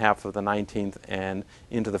second half of the 19th and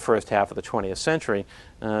into the first half of the 20th century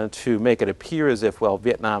to make it appear as if, well,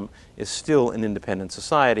 Vietnam is still an independent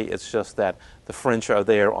society. It's just that the French are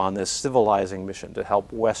there on this civilizing mission to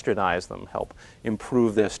help westernize them, help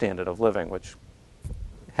improve their standard of living, which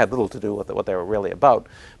had little to do with what they were really about.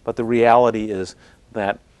 But the reality is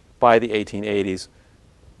that by the 1880s,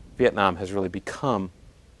 Vietnam has really become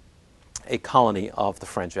a colony of the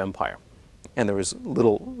French Empire. And there is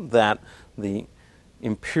little that the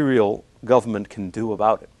imperial government can do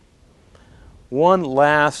about it. One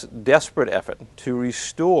last desperate effort to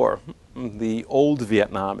restore the old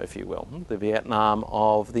Vietnam, if you will, the Vietnam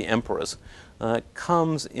of the emperors,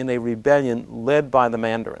 comes in a rebellion led by the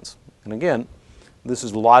Mandarins. And again, this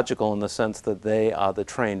is logical in the sense that they are the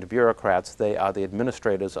trained bureaucrats, they are the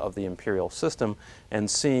administrators of the imperial system, and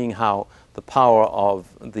seeing how the power of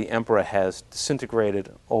the emperor has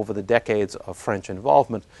disintegrated over the decades of French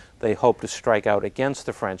involvement, they hope to strike out against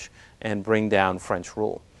the French and bring down French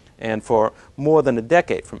rule. And for more than a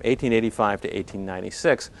decade, from 1885 to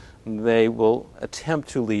 1896, they will attempt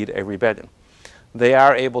to lead a rebellion. They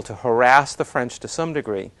are able to harass the French to some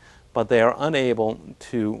degree, but they are unable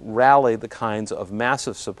to rally the kinds of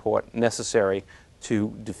massive support necessary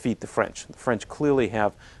to defeat the French. The French clearly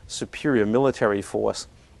have superior military force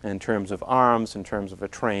in terms of arms, in terms of a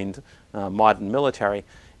trained modern military,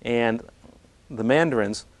 and the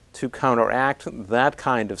Mandarins, to counteract that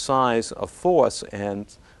kind of size of force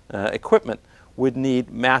and equipment, would need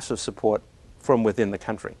massive support from within the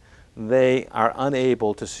country. They are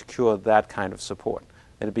unable to secure that kind of support.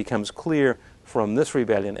 And it becomes clear from this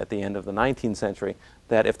rebellion at the end of the 19th century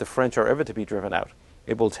that if the French are ever to be driven out,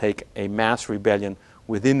 it will take a mass rebellion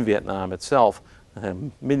within Vietnam itself.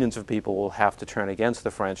 Millions of people will have to turn against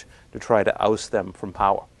the French to try to oust them from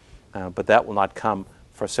power. But that will not come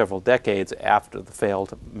for several decades after the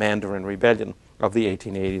failed Mandarin rebellion of the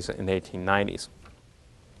 1880s and 1890s.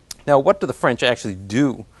 Now, what do the French actually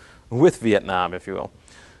do with Vietnam, if you will?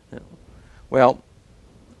 Well,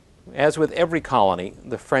 as with every colony,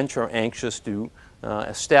 the French are anxious to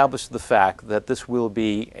establish the fact that this will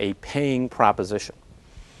be a paying proposition.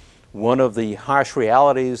 One of the harsh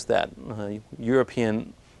realities that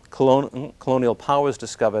European colonial powers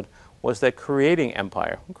discovered was that creating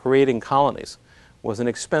empire, creating colonies, was an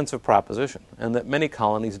expensive proposition, and that many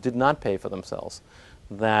colonies did not pay for themselves.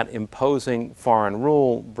 That imposing foreign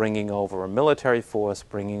rule, bringing over a military force,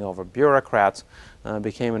 bringing over bureaucrats,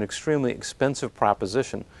 became an extremely expensive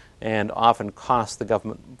proposition and often cost the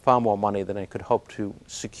government far more money than it could hope to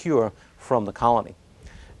secure from the colony.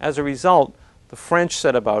 As a result, the French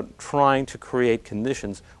set about trying to create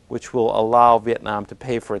conditions which will allow Vietnam to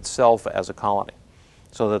pay for itself as a colony,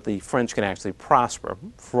 so that the French can actually prosper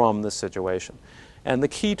from this situation. And the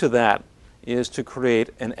key to that is to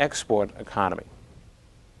create an export economy.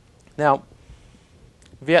 Now,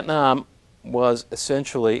 Vietnam was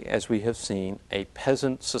essentially, as we have seen, a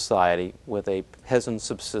peasant society with a peasant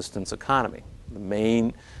subsistence economy. The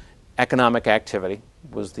main economic activity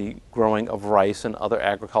was the growing of rice and other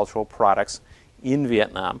agricultural products in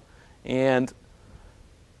Vietnam, and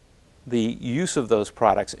the use of those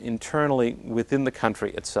products internally within the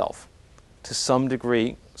country itself. To some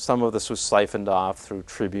degree, some of this was siphoned off through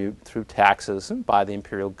tribute, through taxes by the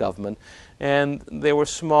imperial government, and there were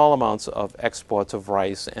small amounts of exports of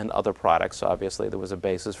rice and other products. Obviously, there was a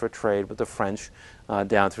basis for trade with the French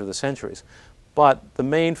down through the centuries. But the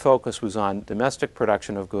main focus was on domestic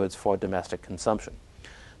production of goods for domestic consumption.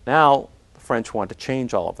 Now, the French want to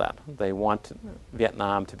change all of that. They want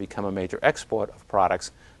Vietnam to become a major export of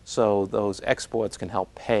products, so those exports can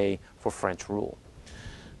help pay for French rule.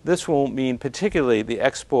 This will mean particularly the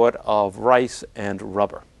export of rice and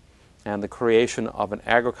rubber, and the creation of an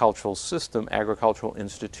agricultural system, agricultural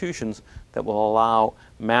institutions that will allow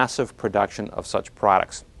massive production of such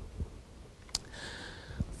products.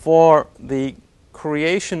 For the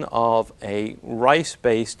creation of a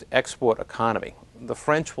rice-based export economy, the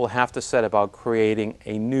French will have to set about creating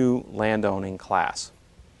a new landowning class.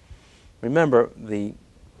 Remember, the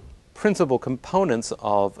principal components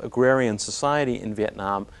of agrarian society in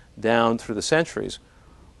Vietnam down through the centuries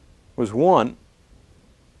was, one,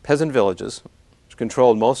 peasant villages, which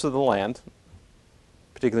controlled most of the land,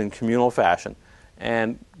 particularly in communal fashion,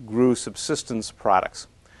 and grew subsistence products.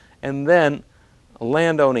 And then a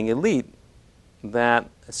landowning elite that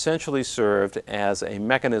essentially served as a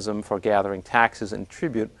mechanism for gathering taxes and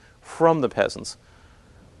tribute from the peasants.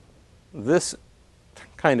 This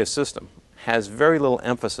kind of system has very little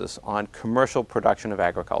emphasis on commercial production of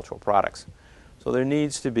agricultural products. So there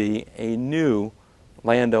needs to be a new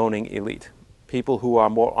landowning elite, people who are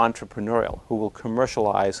more entrepreneurial, who will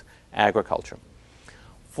commercialize agriculture.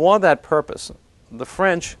 For that purpose, the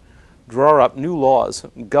French draw up new laws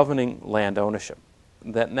governing land ownership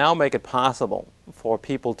that now make it possible for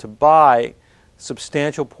people to buy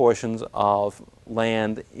substantial portions of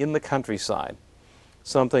land in the countryside,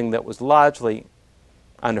 something that was largely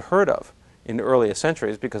unheard of in earlier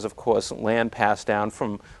centuries because, of course, land passed down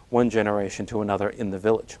from one generation to another in the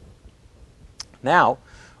village. Now,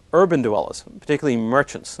 urban dwellers, particularly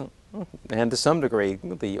merchants, and to some degree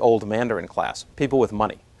the old Mandarin class, people with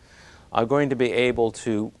money, are going to be able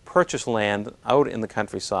to purchase land out in the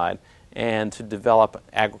countryside and to develop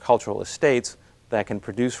agricultural estates that can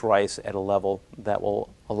produce rice at a level that will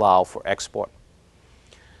allow for export.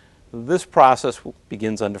 This process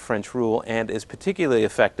begins under French rule and is particularly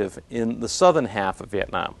effective in the southern half of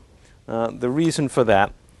Vietnam. The reason for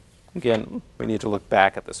that, again, we need to look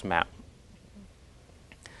back at this map.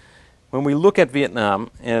 When we look at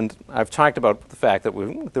Vietnam, and I've talked about the fact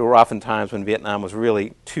that there were often times when Vietnam was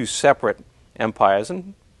really two separate empires,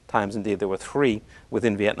 and times indeed there were three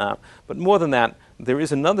within Vietnam. But more than that, there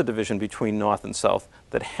is another division between North and South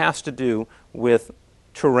that has to do with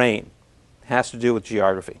terrain, has to do with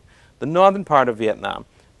geography. The northern part of Vietnam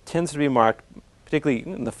tends to be marked, particularly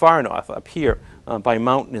in the far north, up here, by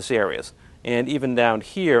mountainous areas. And even down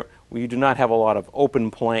here, where you do not have a lot of open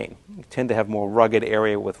plain. You tend to have more rugged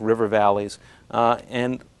area with river valleys.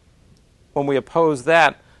 And when we oppose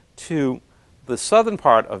that to the southern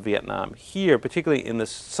part of Vietnam, here, particularly in the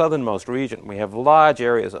southernmost region, we have large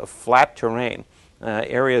areas of flat terrain,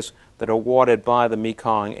 areas that are watered by the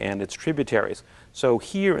Mekong and its tributaries. So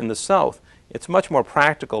here in the south, it's much more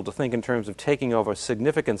practical to think in terms of taking over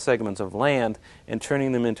significant segments of land and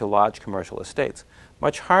turning them into large commercial estates.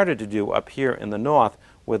 Much harder to do up here in the north,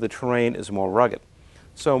 where the terrain is more rugged.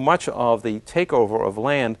 So much of the takeover of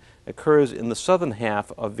land occurs in the southern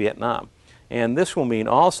half of Vietnam. And this will mean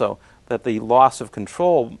also that the loss of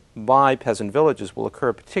control by peasant villages will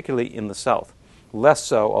occur particularly in the south. Less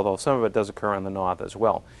so, although some of it does occur in the north as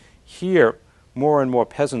well. Here, more and more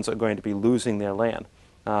peasants are going to be losing their land.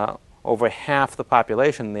 Over half the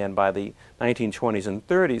population then by the 1920s and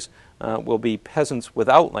 30s will be peasants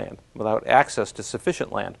without land, without access to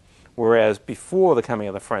sufficient land. Whereas before the coming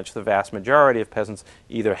of the French, the vast majority of peasants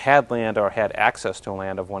either had land or had access to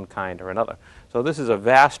land of one kind or another. So this is a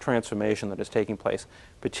vast transformation that is taking place,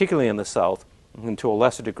 particularly in the south, and to a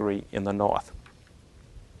lesser degree in the north.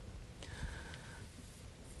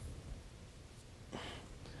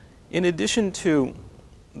 In addition to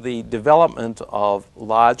the development of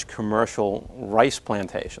large commercial rice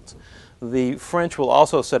plantations, the French will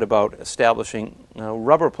also set about establishing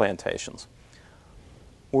rubber plantations.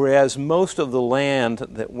 Whereas most of the land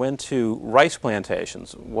that went to rice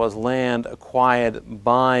plantations was land acquired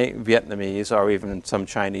by Vietnamese or even some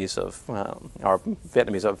Chinese of, or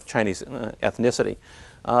Vietnamese of Chinese ethnicity,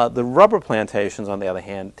 the rubber plantations, on the other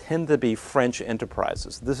hand, tend to be French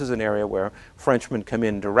enterprises. This is an area where Frenchmen come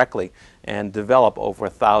in directly and develop over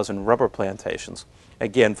 1,000 rubber plantations,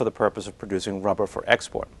 again for the purpose of producing rubber for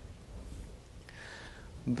export.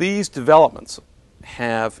 These developments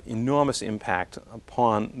have enormous impact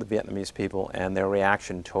upon the Vietnamese people and their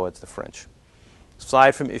reaction towards the French.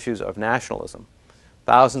 Aside from issues of nationalism,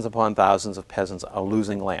 thousands upon thousands of peasants are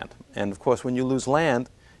losing land. And of course, when you lose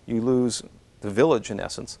land, you lose the village in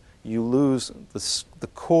essence. You lose the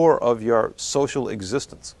core of your social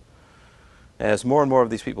existence, as more and more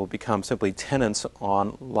of these people become simply tenants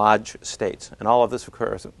on large estates. And all of this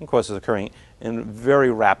occurs, of course, is occurring in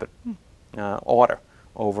very rapid order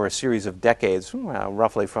over a series of decades,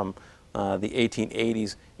 roughly from the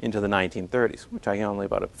 1880s into the 1930s, which are only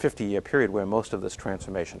about a 50-year period where most of this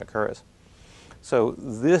transformation occurs. So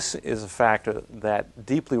this is a factor that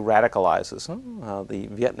deeply radicalizes the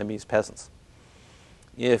Vietnamese peasants.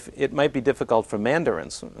 If it might be difficult for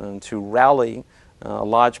mandarins to rally a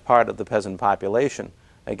large part of the peasant population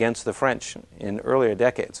against the French in earlier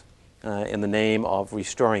decades in the name of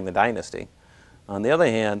restoring the dynasty, on the other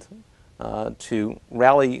hand, to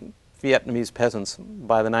rally Vietnamese peasants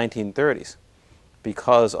by the 1930s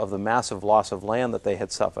because of the massive loss of land that they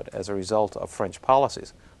had suffered as a result of French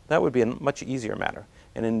policies, that would be a much easier matter.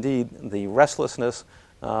 And indeed, the restlessness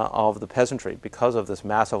of the peasantry because of this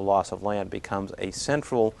massive loss of land becomes a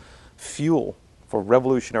central fuel for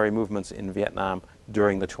revolutionary movements in Vietnam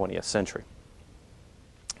during the 20th century.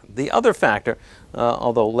 The other factor,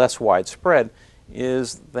 although less widespread,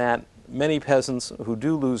 is that many peasants who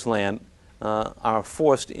do lose land are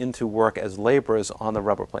forced into work as laborers on the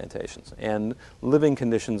rubber plantations. And living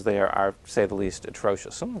conditions there are, to say the least,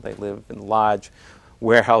 atrocious. They live in large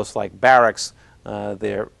warehouse-like barracks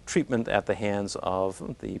their treatment at the hands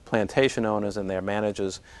of the plantation owners and their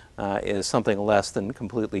managers is something less than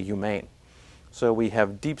completely humane. So we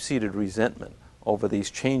have deep-seated resentment over these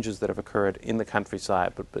changes that have occurred in the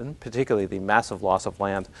countryside, but particularly the massive loss of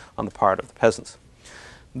land on the part of the peasants.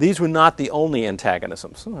 These were not the only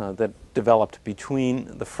antagonisms that developed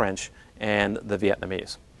between the French and the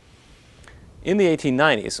Vietnamese. In the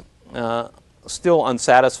 1890s, still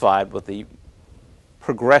unsatisfied with the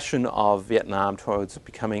progression of Vietnam towards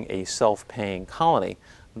becoming a self-paying colony,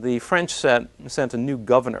 the French sent a new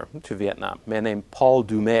governor to Vietnam, a man named Paul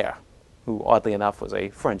Doumer, who oddly enough was a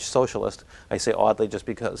French socialist. I say oddly just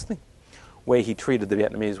because the way he treated the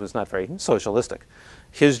Vietnamese was not very socialistic.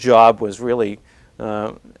 His job was really,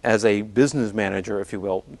 as a business manager, if you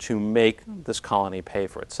will, to make this colony pay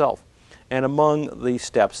for itself. And among the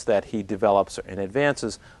steps that he develops and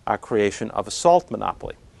advances are creation of a salt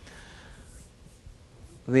monopoly.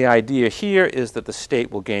 The idea here is that the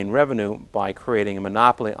state will gain revenue by creating a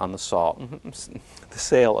monopoly on the salt, the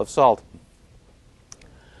sale of salt.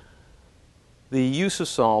 The use of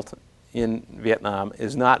salt in Vietnam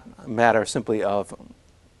is not a matter simply of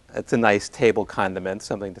it's a nice table condiment,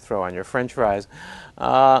 something to throw on your French fries.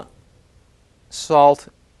 Salt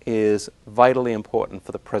is vitally important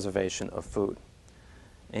for the preservation of food.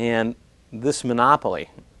 And this monopoly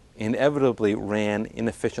inevitably ran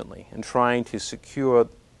inefficiently in trying to secure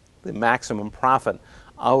the maximum profit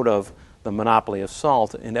out of the monopoly of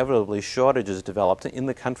salt. Inevitably, shortages developed in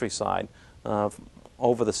the countryside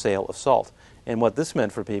over the sale of salt. And what this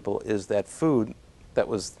meant for people is that food that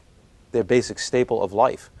was their basic staple of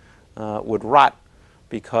life would rot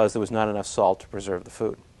because there was not enough salt to preserve the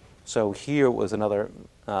food. So here was another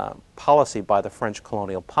policy by the French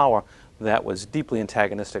colonial power that was deeply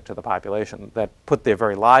antagonistic to the population, that put their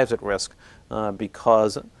very lives at risk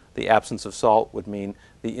because the absence of salt would mean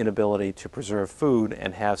the inability to preserve food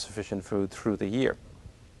and have sufficient food through the year.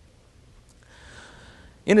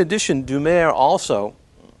 In addition, Doumer also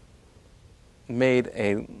made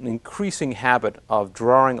an increasing habit of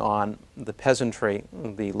drawing on the peasantry,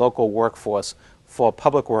 the local workforce, for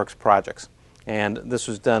public works projects. And this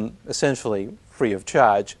was done essentially free of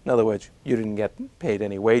charge. In other words, you didn't get paid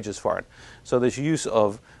any wages for it. So this use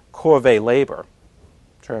of corvée labor,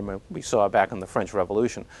 term we saw back in the French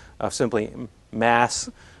Revolution, of simply mass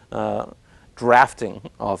drafting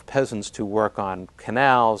of peasants to work on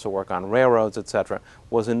canals or work on railroads, etc.,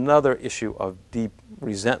 was another issue of deep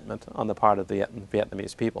resentment on the part of the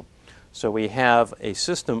Vietnamese people. So we have a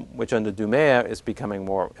system which under Doumer is becoming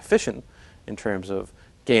more efficient in terms of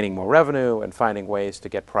gaining more revenue and finding ways to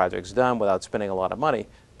get projects done without spending a lot of money,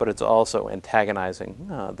 but it's also antagonizing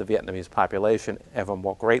the Vietnamese population ever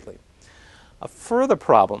more greatly. A further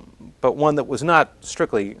problem, but one that was not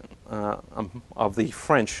strictly of the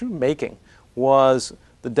French making, was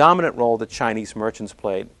the dominant role that Chinese merchants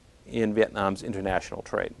played in Vietnam's international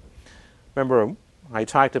trade. Remember, I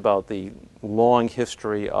talked about the long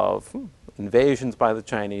history of invasions by the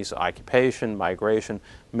Chinese, occupation, migration,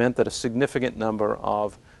 meant that a significant number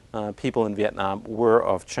of people in Vietnam were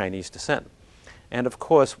of Chinese descent. And of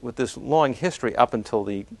course, with this long history up until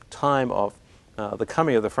the time of the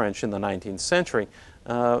coming of the French in the 19th century,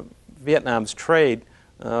 Vietnam's trade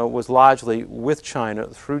was largely with China,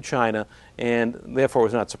 through China, and therefore it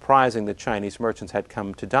was not surprising that Chinese merchants had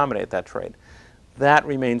come to dominate that trade. That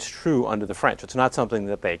remains true under the French. It's not something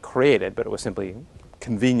that they created, but it was simply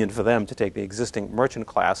convenient for them to take the existing merchant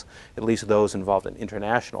class, at least those involved in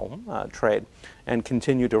international trade, and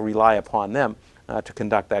continue to rely upon them to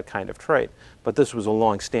conduct that kind of trade. But this was a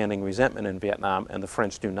long-standing resentment in Vietnam, and the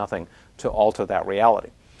French do nothing to alter that reality.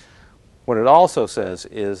 What it also says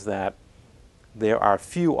is that there are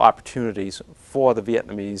few opportunities for the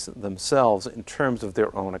Vietnamese themselves in terms of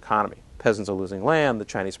their own economy. Peasants are losing land, the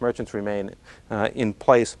Chinese merchants remain in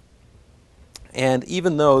place, and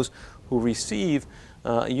even those who receive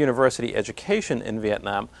a university education in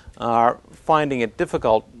Vietnam are finding it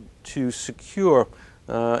difficult to secure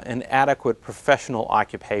an adequate professional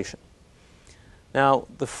occupation. Now,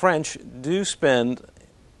 the French do spend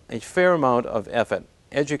a fair amount of effort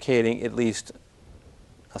educating at least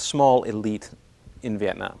a small elite in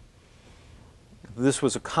Vietnam. This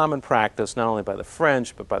was a common practice not only by the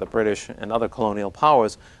French, but by the British and other colonial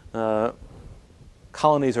powers.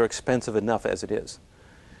 Colonies are expensive enough as it is.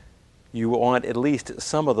 You want at least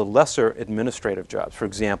some of the lesser administrative jobs. For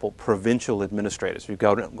example, provincial administrators. You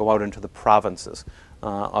go out into the provinces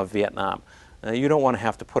of Vietnam. You don't want to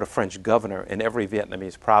have to put a French governor in every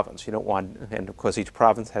Vietnamese province. You don't want, and of course each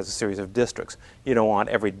province has a series of districts. You don't want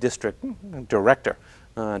every district director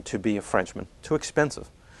to be a Frenchman. Too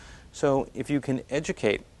expensive. So if you can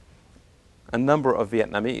educate a number of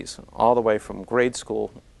Vietnamese, all the way from grade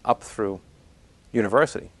school up through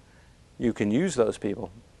university. You can use those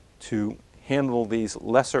people to handle these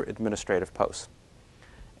lesser administrative posts.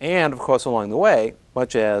 And, of course, along the way,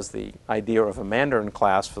 much as the idea of a Mandarin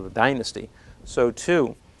class for the dynasty, so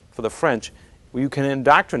too, for the French, you can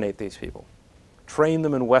indoctrinate these people, train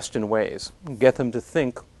them in Western ways, get them to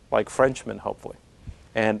think like Frenchmen, hopefully,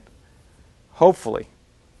 and hopefully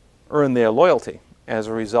earn their loyalty as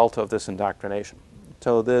a result of this indoctrination.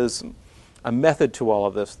 So there's a method to all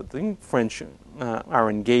of this that the French are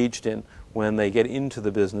engaged in when they get into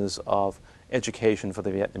the business of education for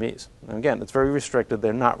the Vietnamese. And again, it's very restricted.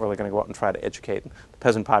 They're not really going to go out and try to educate the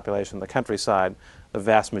peasant population, the countryside. The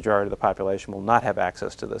vast majority of the population will not have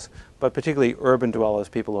access to this. But particularly urban dwellers,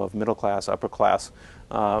 people of middle class, upper class,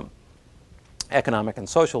 economic and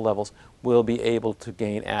social levels, will be able to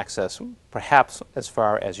gain access, perhaps as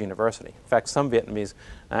far as university. In fact, some Vietnamese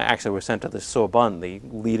actually were sent to the Sorbonne, the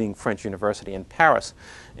leading French university in Paris,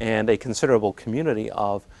 and a considerable community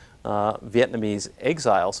of Vietnamese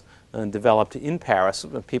exiles developed in Paris,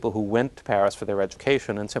 people who went to Paris for their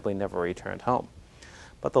education and simply never returned home.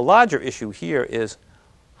 But the larger issue here is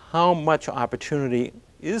how much opportunity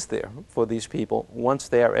is there for these people once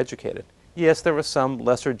they are educated? Yes, there are some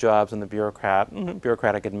lesser jobs in the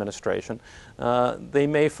bureaucratic administration. They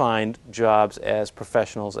may find jobs as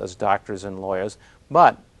professionals, as doctors and lawyers,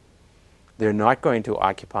 but they're not going to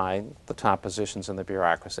occupy the top positions in the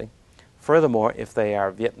bureaucracy. Furthermore, if they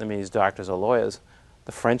are Vietnamese doctors or lawyers,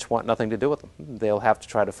 the French want nothing to do with them. They'll have to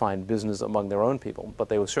try to find business among their own people, but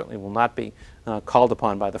they certainly will not be called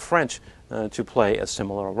upon by the French to play a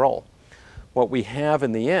similar role. What we have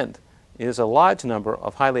in the end is a large number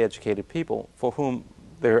of highly educated people for whom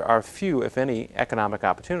there are few, if any, economic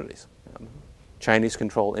opportunities. Chinese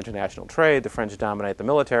control international trade, the French dominate the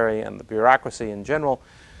military and the bureaucracy in general,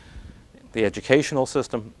 the educational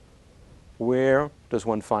system. Where does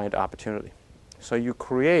one find opportunity? So you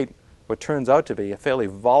create what turns out to be a fairly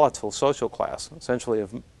volatile social class, essentially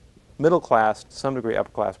of middle class, to some degree upper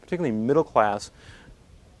class, particularly middle class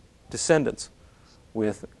descendants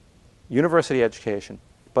with university education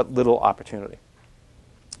but little opportunity.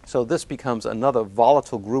 So this becomes another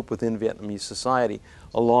volatile group within Vietnamese society,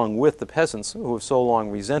 along with the peasants who have so long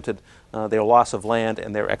resented their loss of land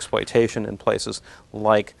and their exploitation in places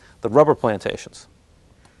like the rubber plantations.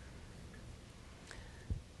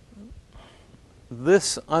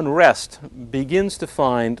 This unrest begins to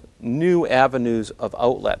find new avenues of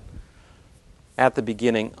outlet at the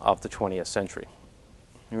beginning of the 20th century.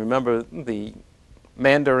 You remember, the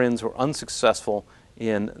Mandarins were unsuccessful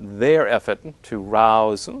in their effort to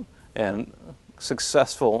rouse and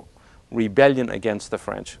successful rebellion against the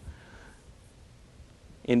French,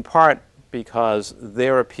 in part because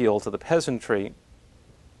their appeal to the peasantry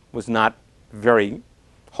was not very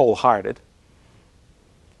wholehearted,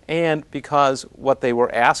 and because what they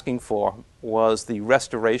were asking for was the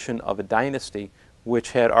restoration of a dynasty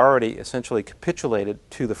which had already essentially capitulated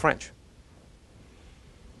to the French.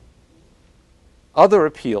 Other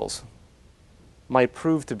appeals might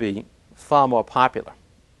prove to be far more popular.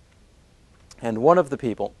 And one of the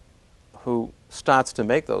people who starts to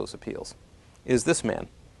make those appeals is this man,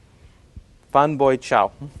 Phan Boi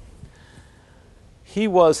Chau. He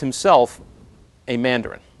was himself a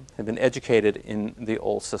Mandarin, had been educated in the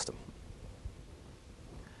old system.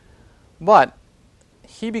 But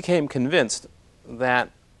he became convinced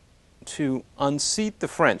that to unseat the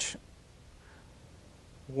French,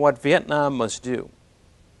 what Vietnam must do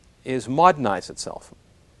is modernize itself.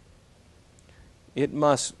 It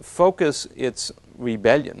must focus its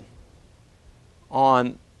rebellion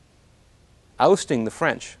on ousting the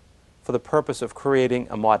French for the purpose of creating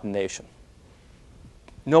a modern nation.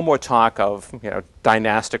 No more talk of,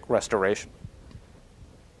 dynastic restoration.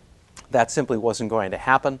 That simply wasn't going to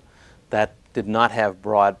happen. That did not have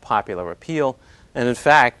broad popular appeal. And in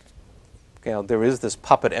fact, there is this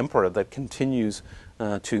puppet emperor that continues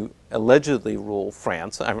to allegedly rule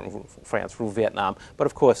rule Vietnam, but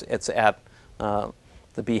of course it's at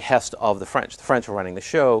the behest of the French. The French are running the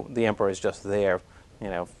show. The emperor is just there,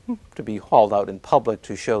 to be hauled out in public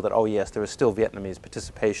to show that, oh yes, there is still Vietnamese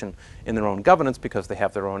participation in their own governance because they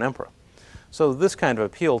have their own emperor. So this kind of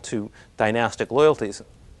appeal to dynastic loyalties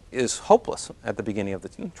is hopeless at the beginning of the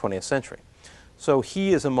 20th century. So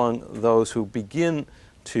he is among those who begin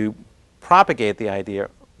to propagate the idea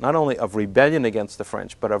not only of rebellion against the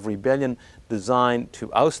French, but of rebellion designed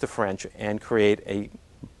to oust the French and create an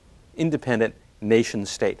independent nation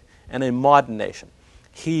state and a modern nation.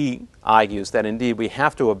 He argues that indeed we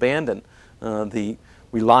have to abandon the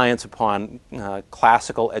reliance upon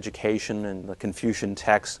classical education and the Confucian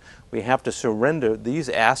texts. We have to surrender these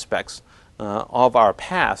aspects of our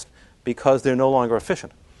past because they're no longer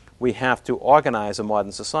efficient. We have to organize a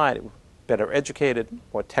modern society, better educated,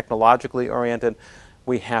 more technologically oriented.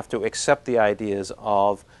 We have to accept the ideas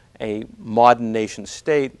of a modern nation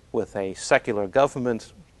state with a secular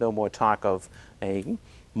government, no more talk of a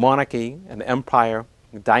monarchy, an empire,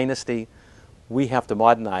 a dynasty. We have to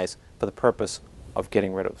modernize for the purpose of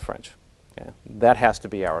getting rid of the French. Yeah, that has to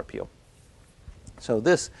be our appeal. So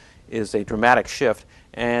this is a dramatic shift,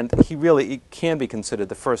 and he really can be considered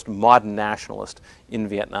the first modern nationalist in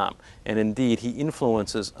Vietnam. And indeed, he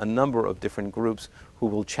influences a number of different groups who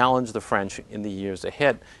will challenge the French in the years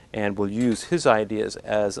ahead and will use his ideas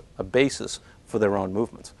as a basis for their own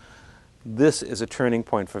movements. This is a turning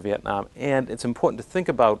point for Vietnam, and it's important to think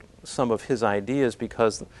about some of his ideas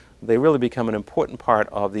because they really become an important part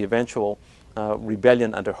of the eventual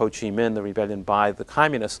rebellion under Ho Chi Minh, the rebellion by the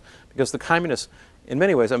communists, because the communists, in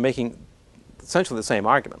many ways, are making essentially the same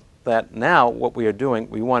argument, that now what we are doing,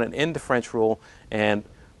 we want an end to French rule, and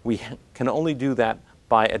we can only do that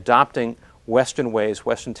by adopting Western ways,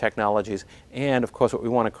 Western technologies, and of course what we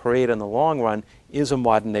want to create in the long run is a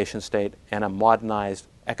modern nation state and a modernized,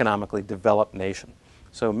 economically developed nation.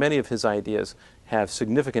 So many of his ideas have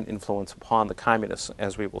significant influence upon the communists,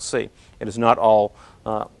 as we will see. It is not all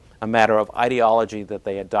a matter of ideology that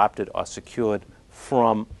they adopted or secured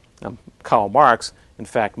from Karl Marx. In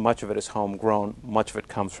fact, much of it is homegrown. Much of it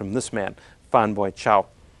comes from this man, Phan Boi Chau.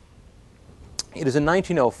 It is in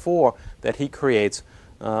 1904 that he creates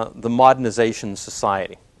the Modernization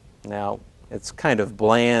Society. Now, it's kind of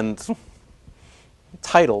bland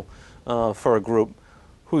title for a group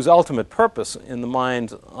whose ultimate purpose in the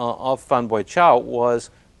mind of Phan Boi Chau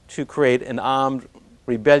was to create an armed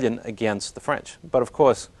rebellion against the French. But of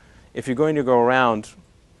course, if you're going to go around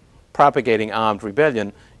propagating armed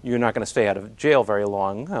rebellion, you're not going to stay out of jail very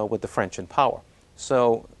long with the French in power.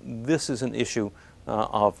 So this is an issue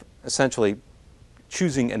of essentially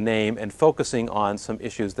choosing a name and focusing on some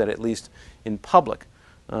issues that, at least in public,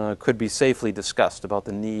 could be safely discussed about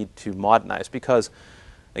the need to modernize. Because,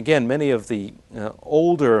 again, many of the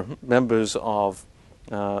older members of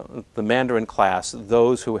the Mandarin class,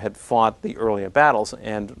 those who had fought the earlier battles,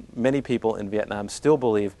 and many people in Vietnam still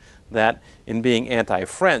believe that in being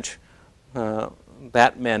anti-French,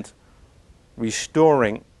 that meant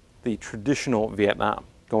restoring the traditional Vietnam,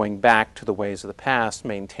 going back to the ways of the past,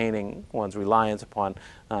 maintaining one's reliance upon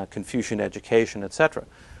Confucian education, etc.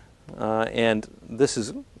 And this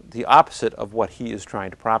is the opposite of what he is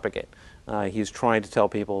trying to propagate. He's trying to tell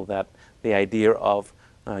people that the idea of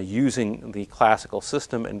using the classical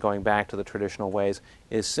system and going back to the traditional ways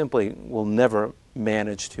is simply will never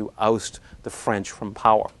manage to oust the French from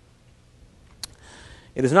power.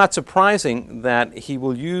 It is not surprising that he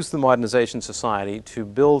will use the Modernization Society to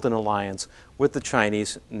build an alliance with the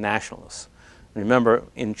Chinese nationalists. Remember,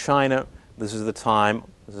 in China, this is the time,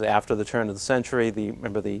 this is after the turn of the century,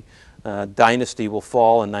 remember the dynasty will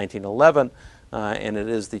fall in 1911, and it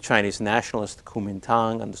is the Chinese nationalists, the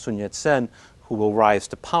Kuomintang and the Sun Yat-sen, who will rise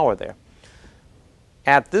to power there.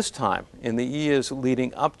 At this time, in the years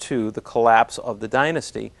leading up to the collapse of the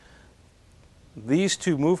dynasty, these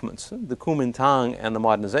two movements, the Kuomintang and the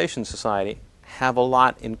Modernization Society, have a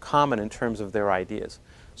lot in common in terms of their ideas.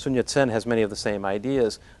 Sun Yat-sen has many of the same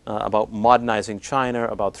ideas about modernizing China,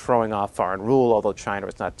 about throwing off foreign rule, although China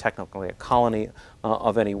is not technically a colony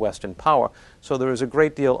of any Western power. So there is a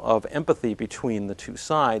great deal of empathy between the two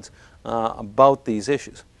sides about these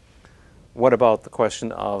issues. What about the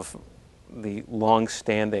question of the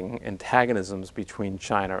long-standing antagonisms between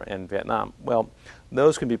China and Vietnam? Well,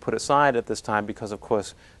 those can be put aside at this time because, of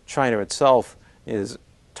course, China itself is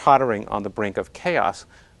tottering on the brink of chaos.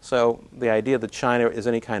 So the idea that China is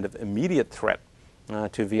any kind of immediate threat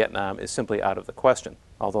to Vietnam is simply out of the question,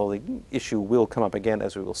 although the issue will come up again,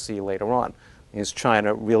 as we will see later on. Is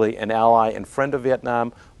China really an ally and friend of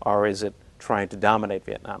Vietnam, or is it trying to dominate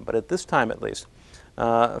Vietnam? But at this time, at least,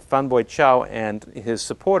 Phan Boi Chau and his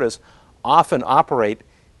supporters often operate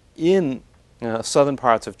in southern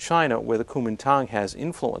parts of China where the Kuomintang has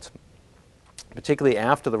influence, particularly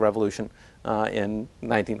after the revolution in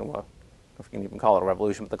well, if you can even call it a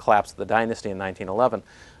revolution, but the collapse of the dynasty in 1911.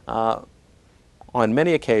 On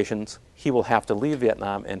many occasions, he will have to leave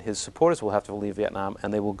Vietnam, and his supporters will have to leave Vietnam,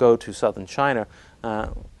 and they will go to southern China,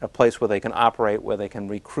 a place where they can operate, where they can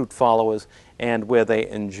recruit followers, and where they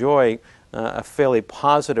enjoy a fairly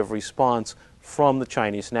positive response from the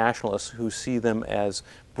Chinese nationalists, who see them as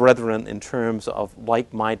brethren in terms of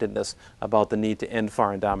like-mindedness about the need to end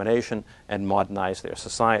foreign domination and modernize their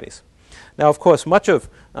societies. Now, of course, much of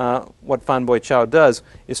what Phan Boi Chau does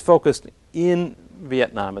is focused in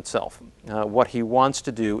Vietnam itself. What he wants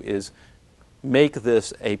to do is make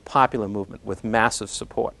this a popular movement with massive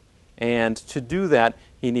support. And to do that,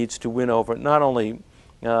 he needs to win over not only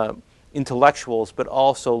intellectuals, but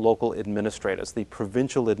also local administrators, the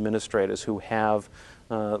provincial administrators who have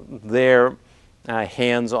their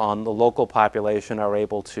hands on the local population, are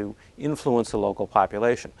able to influence the local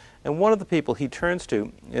population. And one of the people he turns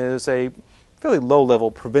to is a fairly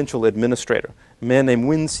low-level provincial administrator, a man named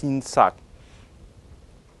Nguyen Sinh Sac.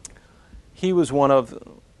 He was one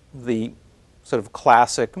of the sort of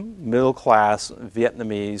classic middle-class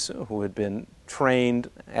Vietnamese who had been trained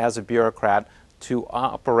as a bureaucrat to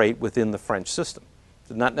operate within the French system.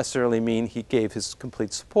 Did not necessarily mean he gave his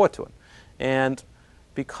complete support to it. And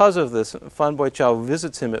because of this, Phan Boi Chau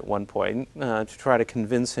visits him at one point to try to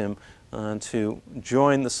convince him to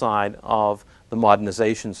join the side of the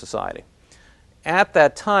Modernization Society. At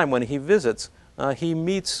that time, when he visits, he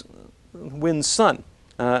meets Nguyen's son,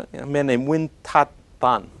 a man named Nguyen Tat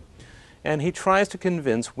Thanh. And he tries to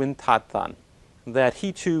convince Nguyen Tat Thanh that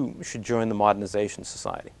he too should join the Modernization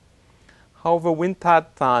Society. However, Nguyen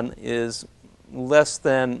Tat Thanh is less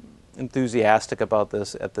than enthusiastic about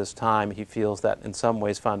this at this time. He feels that in some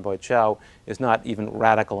ways Phan Boi Chau is not even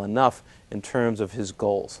radical enough in terms of his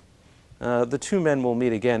goals. The two men will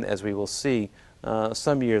meet again, as we will see,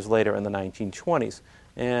 some years later in the 1920s.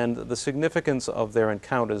 And the significance of their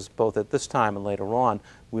encounters, both at this time and later on,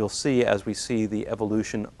 we'll see as we see the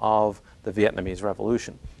evolution of the Vietnamese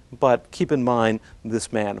Revolution. But keep in mind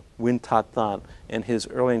this man, Nguyen Tat Thanh, and his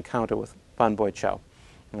early encounter with Phan Boi Chau.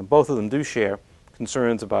 And both of them do share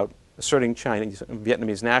concerns about asserting Chinese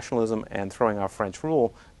Vietnamese nationalism and throwing off French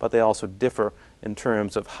rule, but they also differ in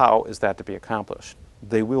terms of how is that to be accomplished.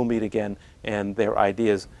 They will meet again, and their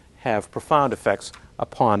ideas have profound effects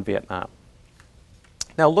upon Vietnam.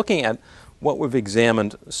 Now, looking at what we've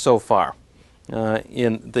examined so far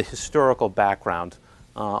in the historical background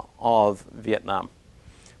of Vietnam.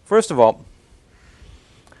 First of all,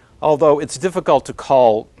 although it's difficult to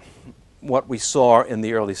call what we saw in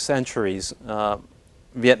the early centuries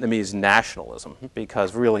Vietnamese nationalism,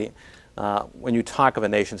 because really when you talk of a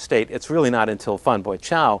nation state, it's really not until Phan Boi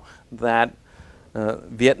Chau that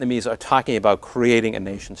Vietnamese are talking about creating a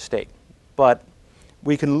nation state. But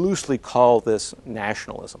we can loosely call this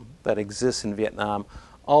nationalism that exists in Vietnam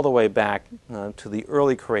all the way back to the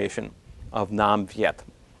early creation of Nam Viet,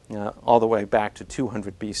 all the way back to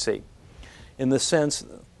 200 BC, in the sense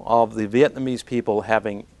of the Vietnamese people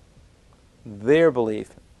having their belief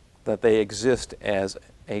that they exist as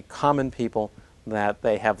a common people, that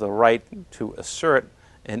they have the right to assert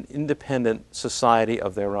an independent society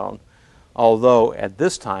of their own. Although at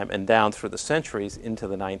this time and down through the centuries into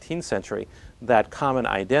the 19th century, that common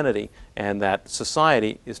identity and that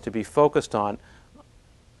society is to be focused on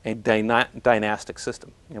a dynastic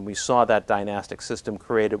system. And we saw that dynastic system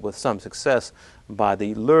created with some success by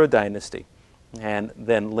the Le dynasty, and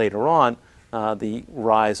then later on the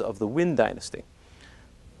rise of the Nguyen dynasty.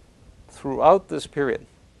 Throughout this period,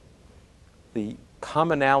 the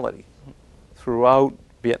commonality throughout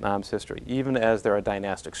Vietnam's history, even as there are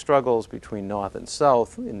dynastic struggles between North and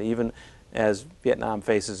South, and even as Vietnam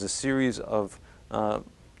faces a series of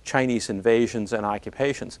Chinese invasions and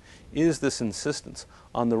occupations, is this insistence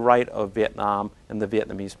on the right of Vietnam and the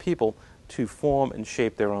Vietnamese people to form and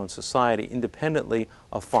shape their own society independently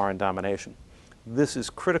of foreign domination. This is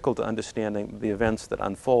critical to understanding the events that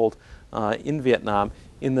unfold in Vietnam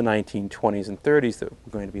in the 1920s and 30s that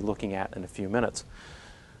we're going to be looking at in a few minutes.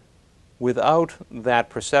 Without that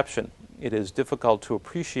perception, it is difficult to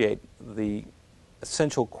appreciate the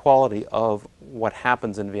essential quality of what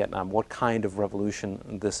happens in Vietnam, what kind of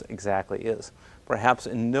revolution this exactly is. Perhaps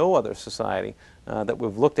in no other society that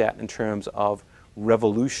we've looked at in terms of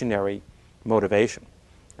revolutionary motivation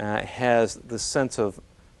has the sense of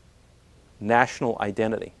national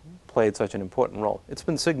identity played such an important role. It's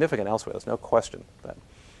been significant elsewhere, there's no question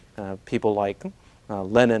that people like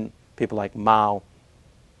Lenin, people like Mao,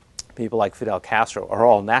 people like Fidel Castro are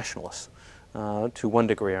all nationalists to one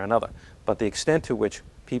degree or another. But the extent to which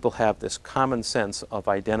people have this common sense of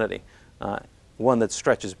identity, one that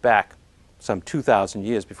stretches back some 2,000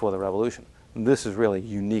 years before the revolution, this is really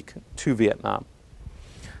unique to Vietnam.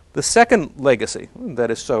 The second legacy that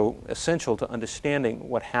is so essential to understanding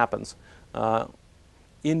what happens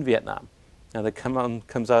in Vietnam, and that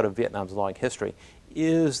comes out of Vietnam's long history,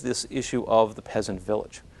 is this issue of the peasant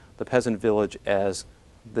village. The peasant village as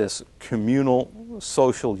this communal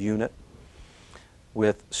social unit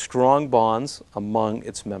with strong bonds among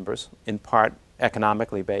its members, in part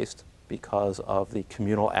economically based, because of the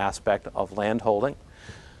communal aspect of landholding,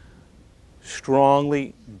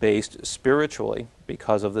 strongly based spiritually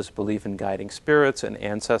because of this belief in guiding spirits and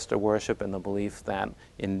ancestor worship, and the belief that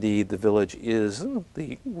indeed the village is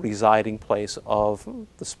the residing place of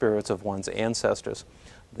the spirits of one's ancestors,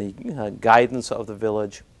 the guidance of the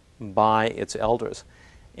village by its elders,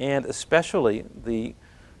 and especially the,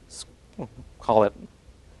 call it,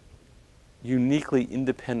 uniquely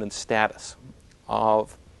independent status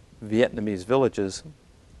of Vietnamese villages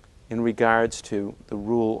in regards to the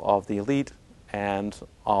rule of the elite and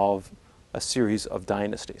of a series of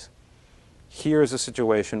dynasties. Here is a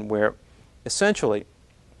situation where essentially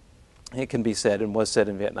it can be said, and was said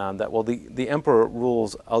in Vietnam, that, well, the emperor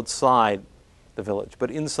rules outside the village,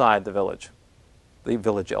 but inside the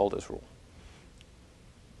village elders rule.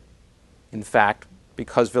 In fact,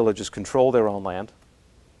 because villages control their own land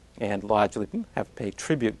and largely have to pay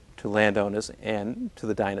tribute to landowners and to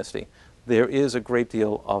the dynasty, there is a great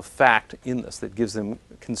deal of fact in this that gives them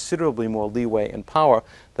considerably more leeway and power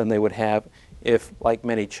than they would have if, like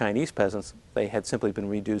many Chinese peasants, they had simply been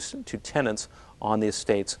reduced to tenants on the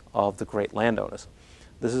estates of the great landowners.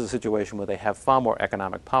 This is a situation where they have far more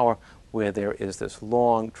economic power, where there is this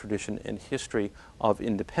long tradition and history of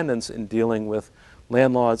independence in dealing with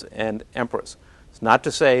landlords and emperors. It's not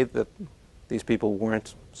to say that these people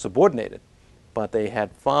weren't subordinated, but they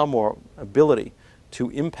had far more ability to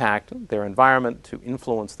impact their environment, to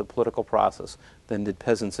influence the political process, than did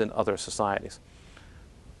peasants in other societies.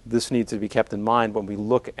 This needs to be kept in mind when we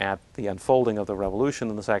look at the unfolding of the revolution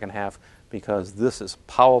in the second half, because this is a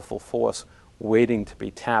powerful force waiting to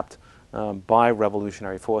be tapped by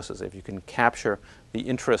revolutionary forces. If you can capture the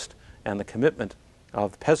interest and the commitment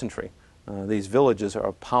of the peasantry, these villages are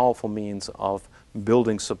a powerful means of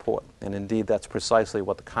building support. And indeed, that's precisely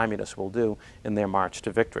what the communists will do in their march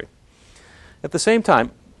to victory. At the same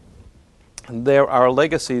time, there are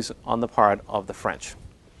legacies on the part of the French.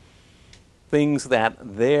 Things that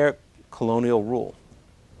their colonial rule,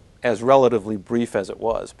 as relatively brief as it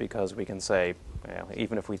was, because we can say,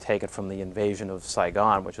 even if we take it from the invasion of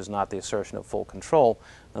Saigon, which is not the assertion of full control,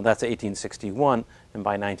 that's 1861, and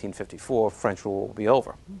by 1954, French rule will be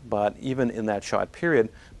over. But even in that short period,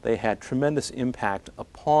 they had tremendous impact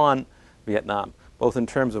upon Vietnam, both in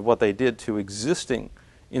terms of what they did to existing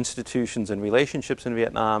institutions and relationships in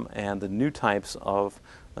Vietnam and the new types of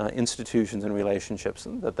institutions and relationships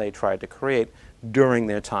that they tried to create during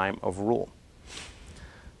their time of rule.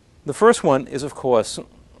 The first one is, of course,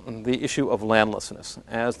 the issue of landlessness.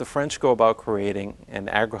 As the French go about creating an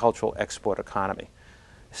agricultural export economy,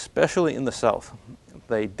 especially in the South,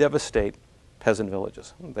 they devastate peasant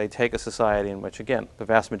villages. They take a society in which, again, the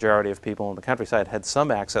vast majority of people in the countryside had some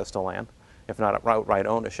access to land, if not outright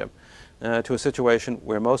ownership, to a situation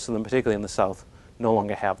where most of them, particularly in the South, no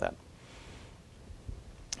longer have that.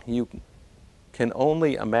 You can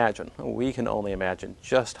only imagine, we can only imagine,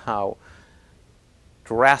 just how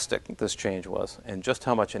drastic this change was and just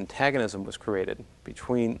how much antagonism was created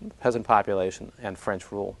between the peasant population and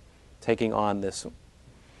French rule, taking on this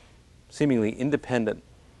seemingly independent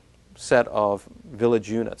set of village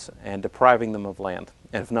units and depriving them of land,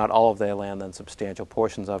 and if not all of their land, then substantial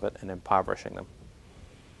portions of it, and impoverishing them.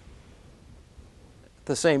 At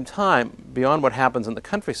the same time, beyond what happens in the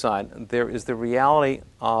countryside, there is the reality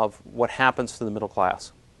of what happens to the middle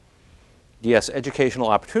class. Yes, educational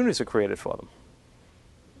opportunities are created for them,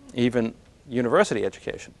 even university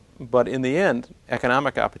education, but in the end,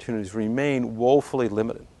 economic opportunities remain woefully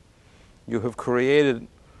limited. You have created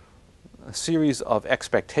a series of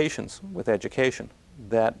expectations with education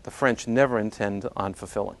that the French never intend on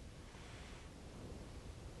fulfilling.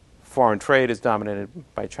 Foreign trade is dominated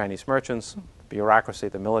by Chinese merchants, the bureaucracy,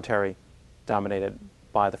 the military, dominated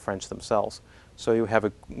by the French themselves. So you have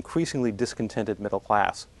an increasingly discontented middle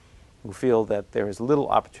class who feel that there is little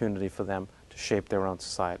opportunity for them to shape their own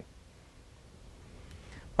society.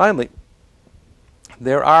 Finally,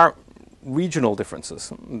 there are regional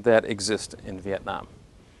differences that exist in Vietnam.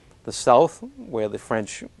 The South, where the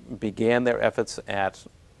French began their efforts at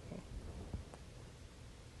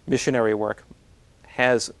missionary work,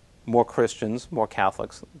 has more Christians, more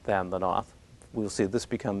Catholics than the North. We'll see this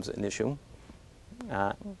becomes an issue,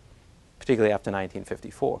 particularly after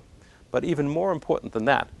 1954. But even more important than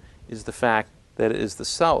that is the fact that it is the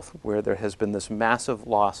South where there has been this massive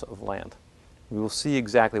loss of land. We will see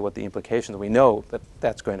exactly what the implications. We know that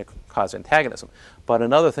that's going to cause antagonism. But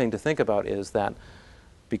another thing to think about is that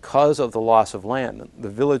because of the loss of land, the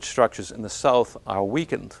village structures in the South are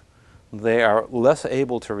weakened. They are less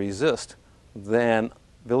able to resist than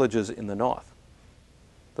villages in the North.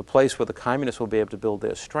 The place where the communists will be able to build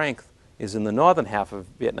their strength is in the northern half of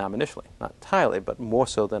Vietnam initially. Not entirely, but more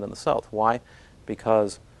so than in the south. Why?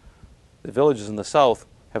 Because the villages in the south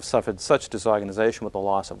have suffered such disorganization with the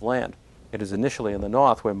loss of land. It is initially in the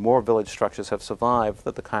north where more village structures have survived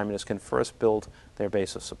that the communists can first build their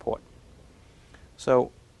base of support.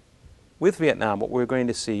 So with Vietnam, what we're going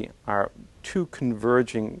to see are two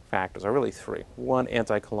converging factors, or really three. One,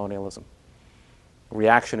 anti-colonialism,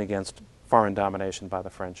 reaction against foreign domination by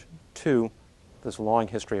the French. Two, this long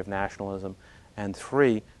history of nationalism. And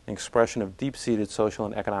three, an expression of deep-seated social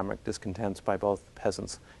and economic discontents by both the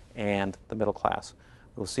peasants and the middle class.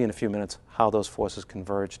 We'll see in a few minutes how those forces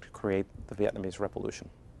converged to create the Vietnamese Revolution.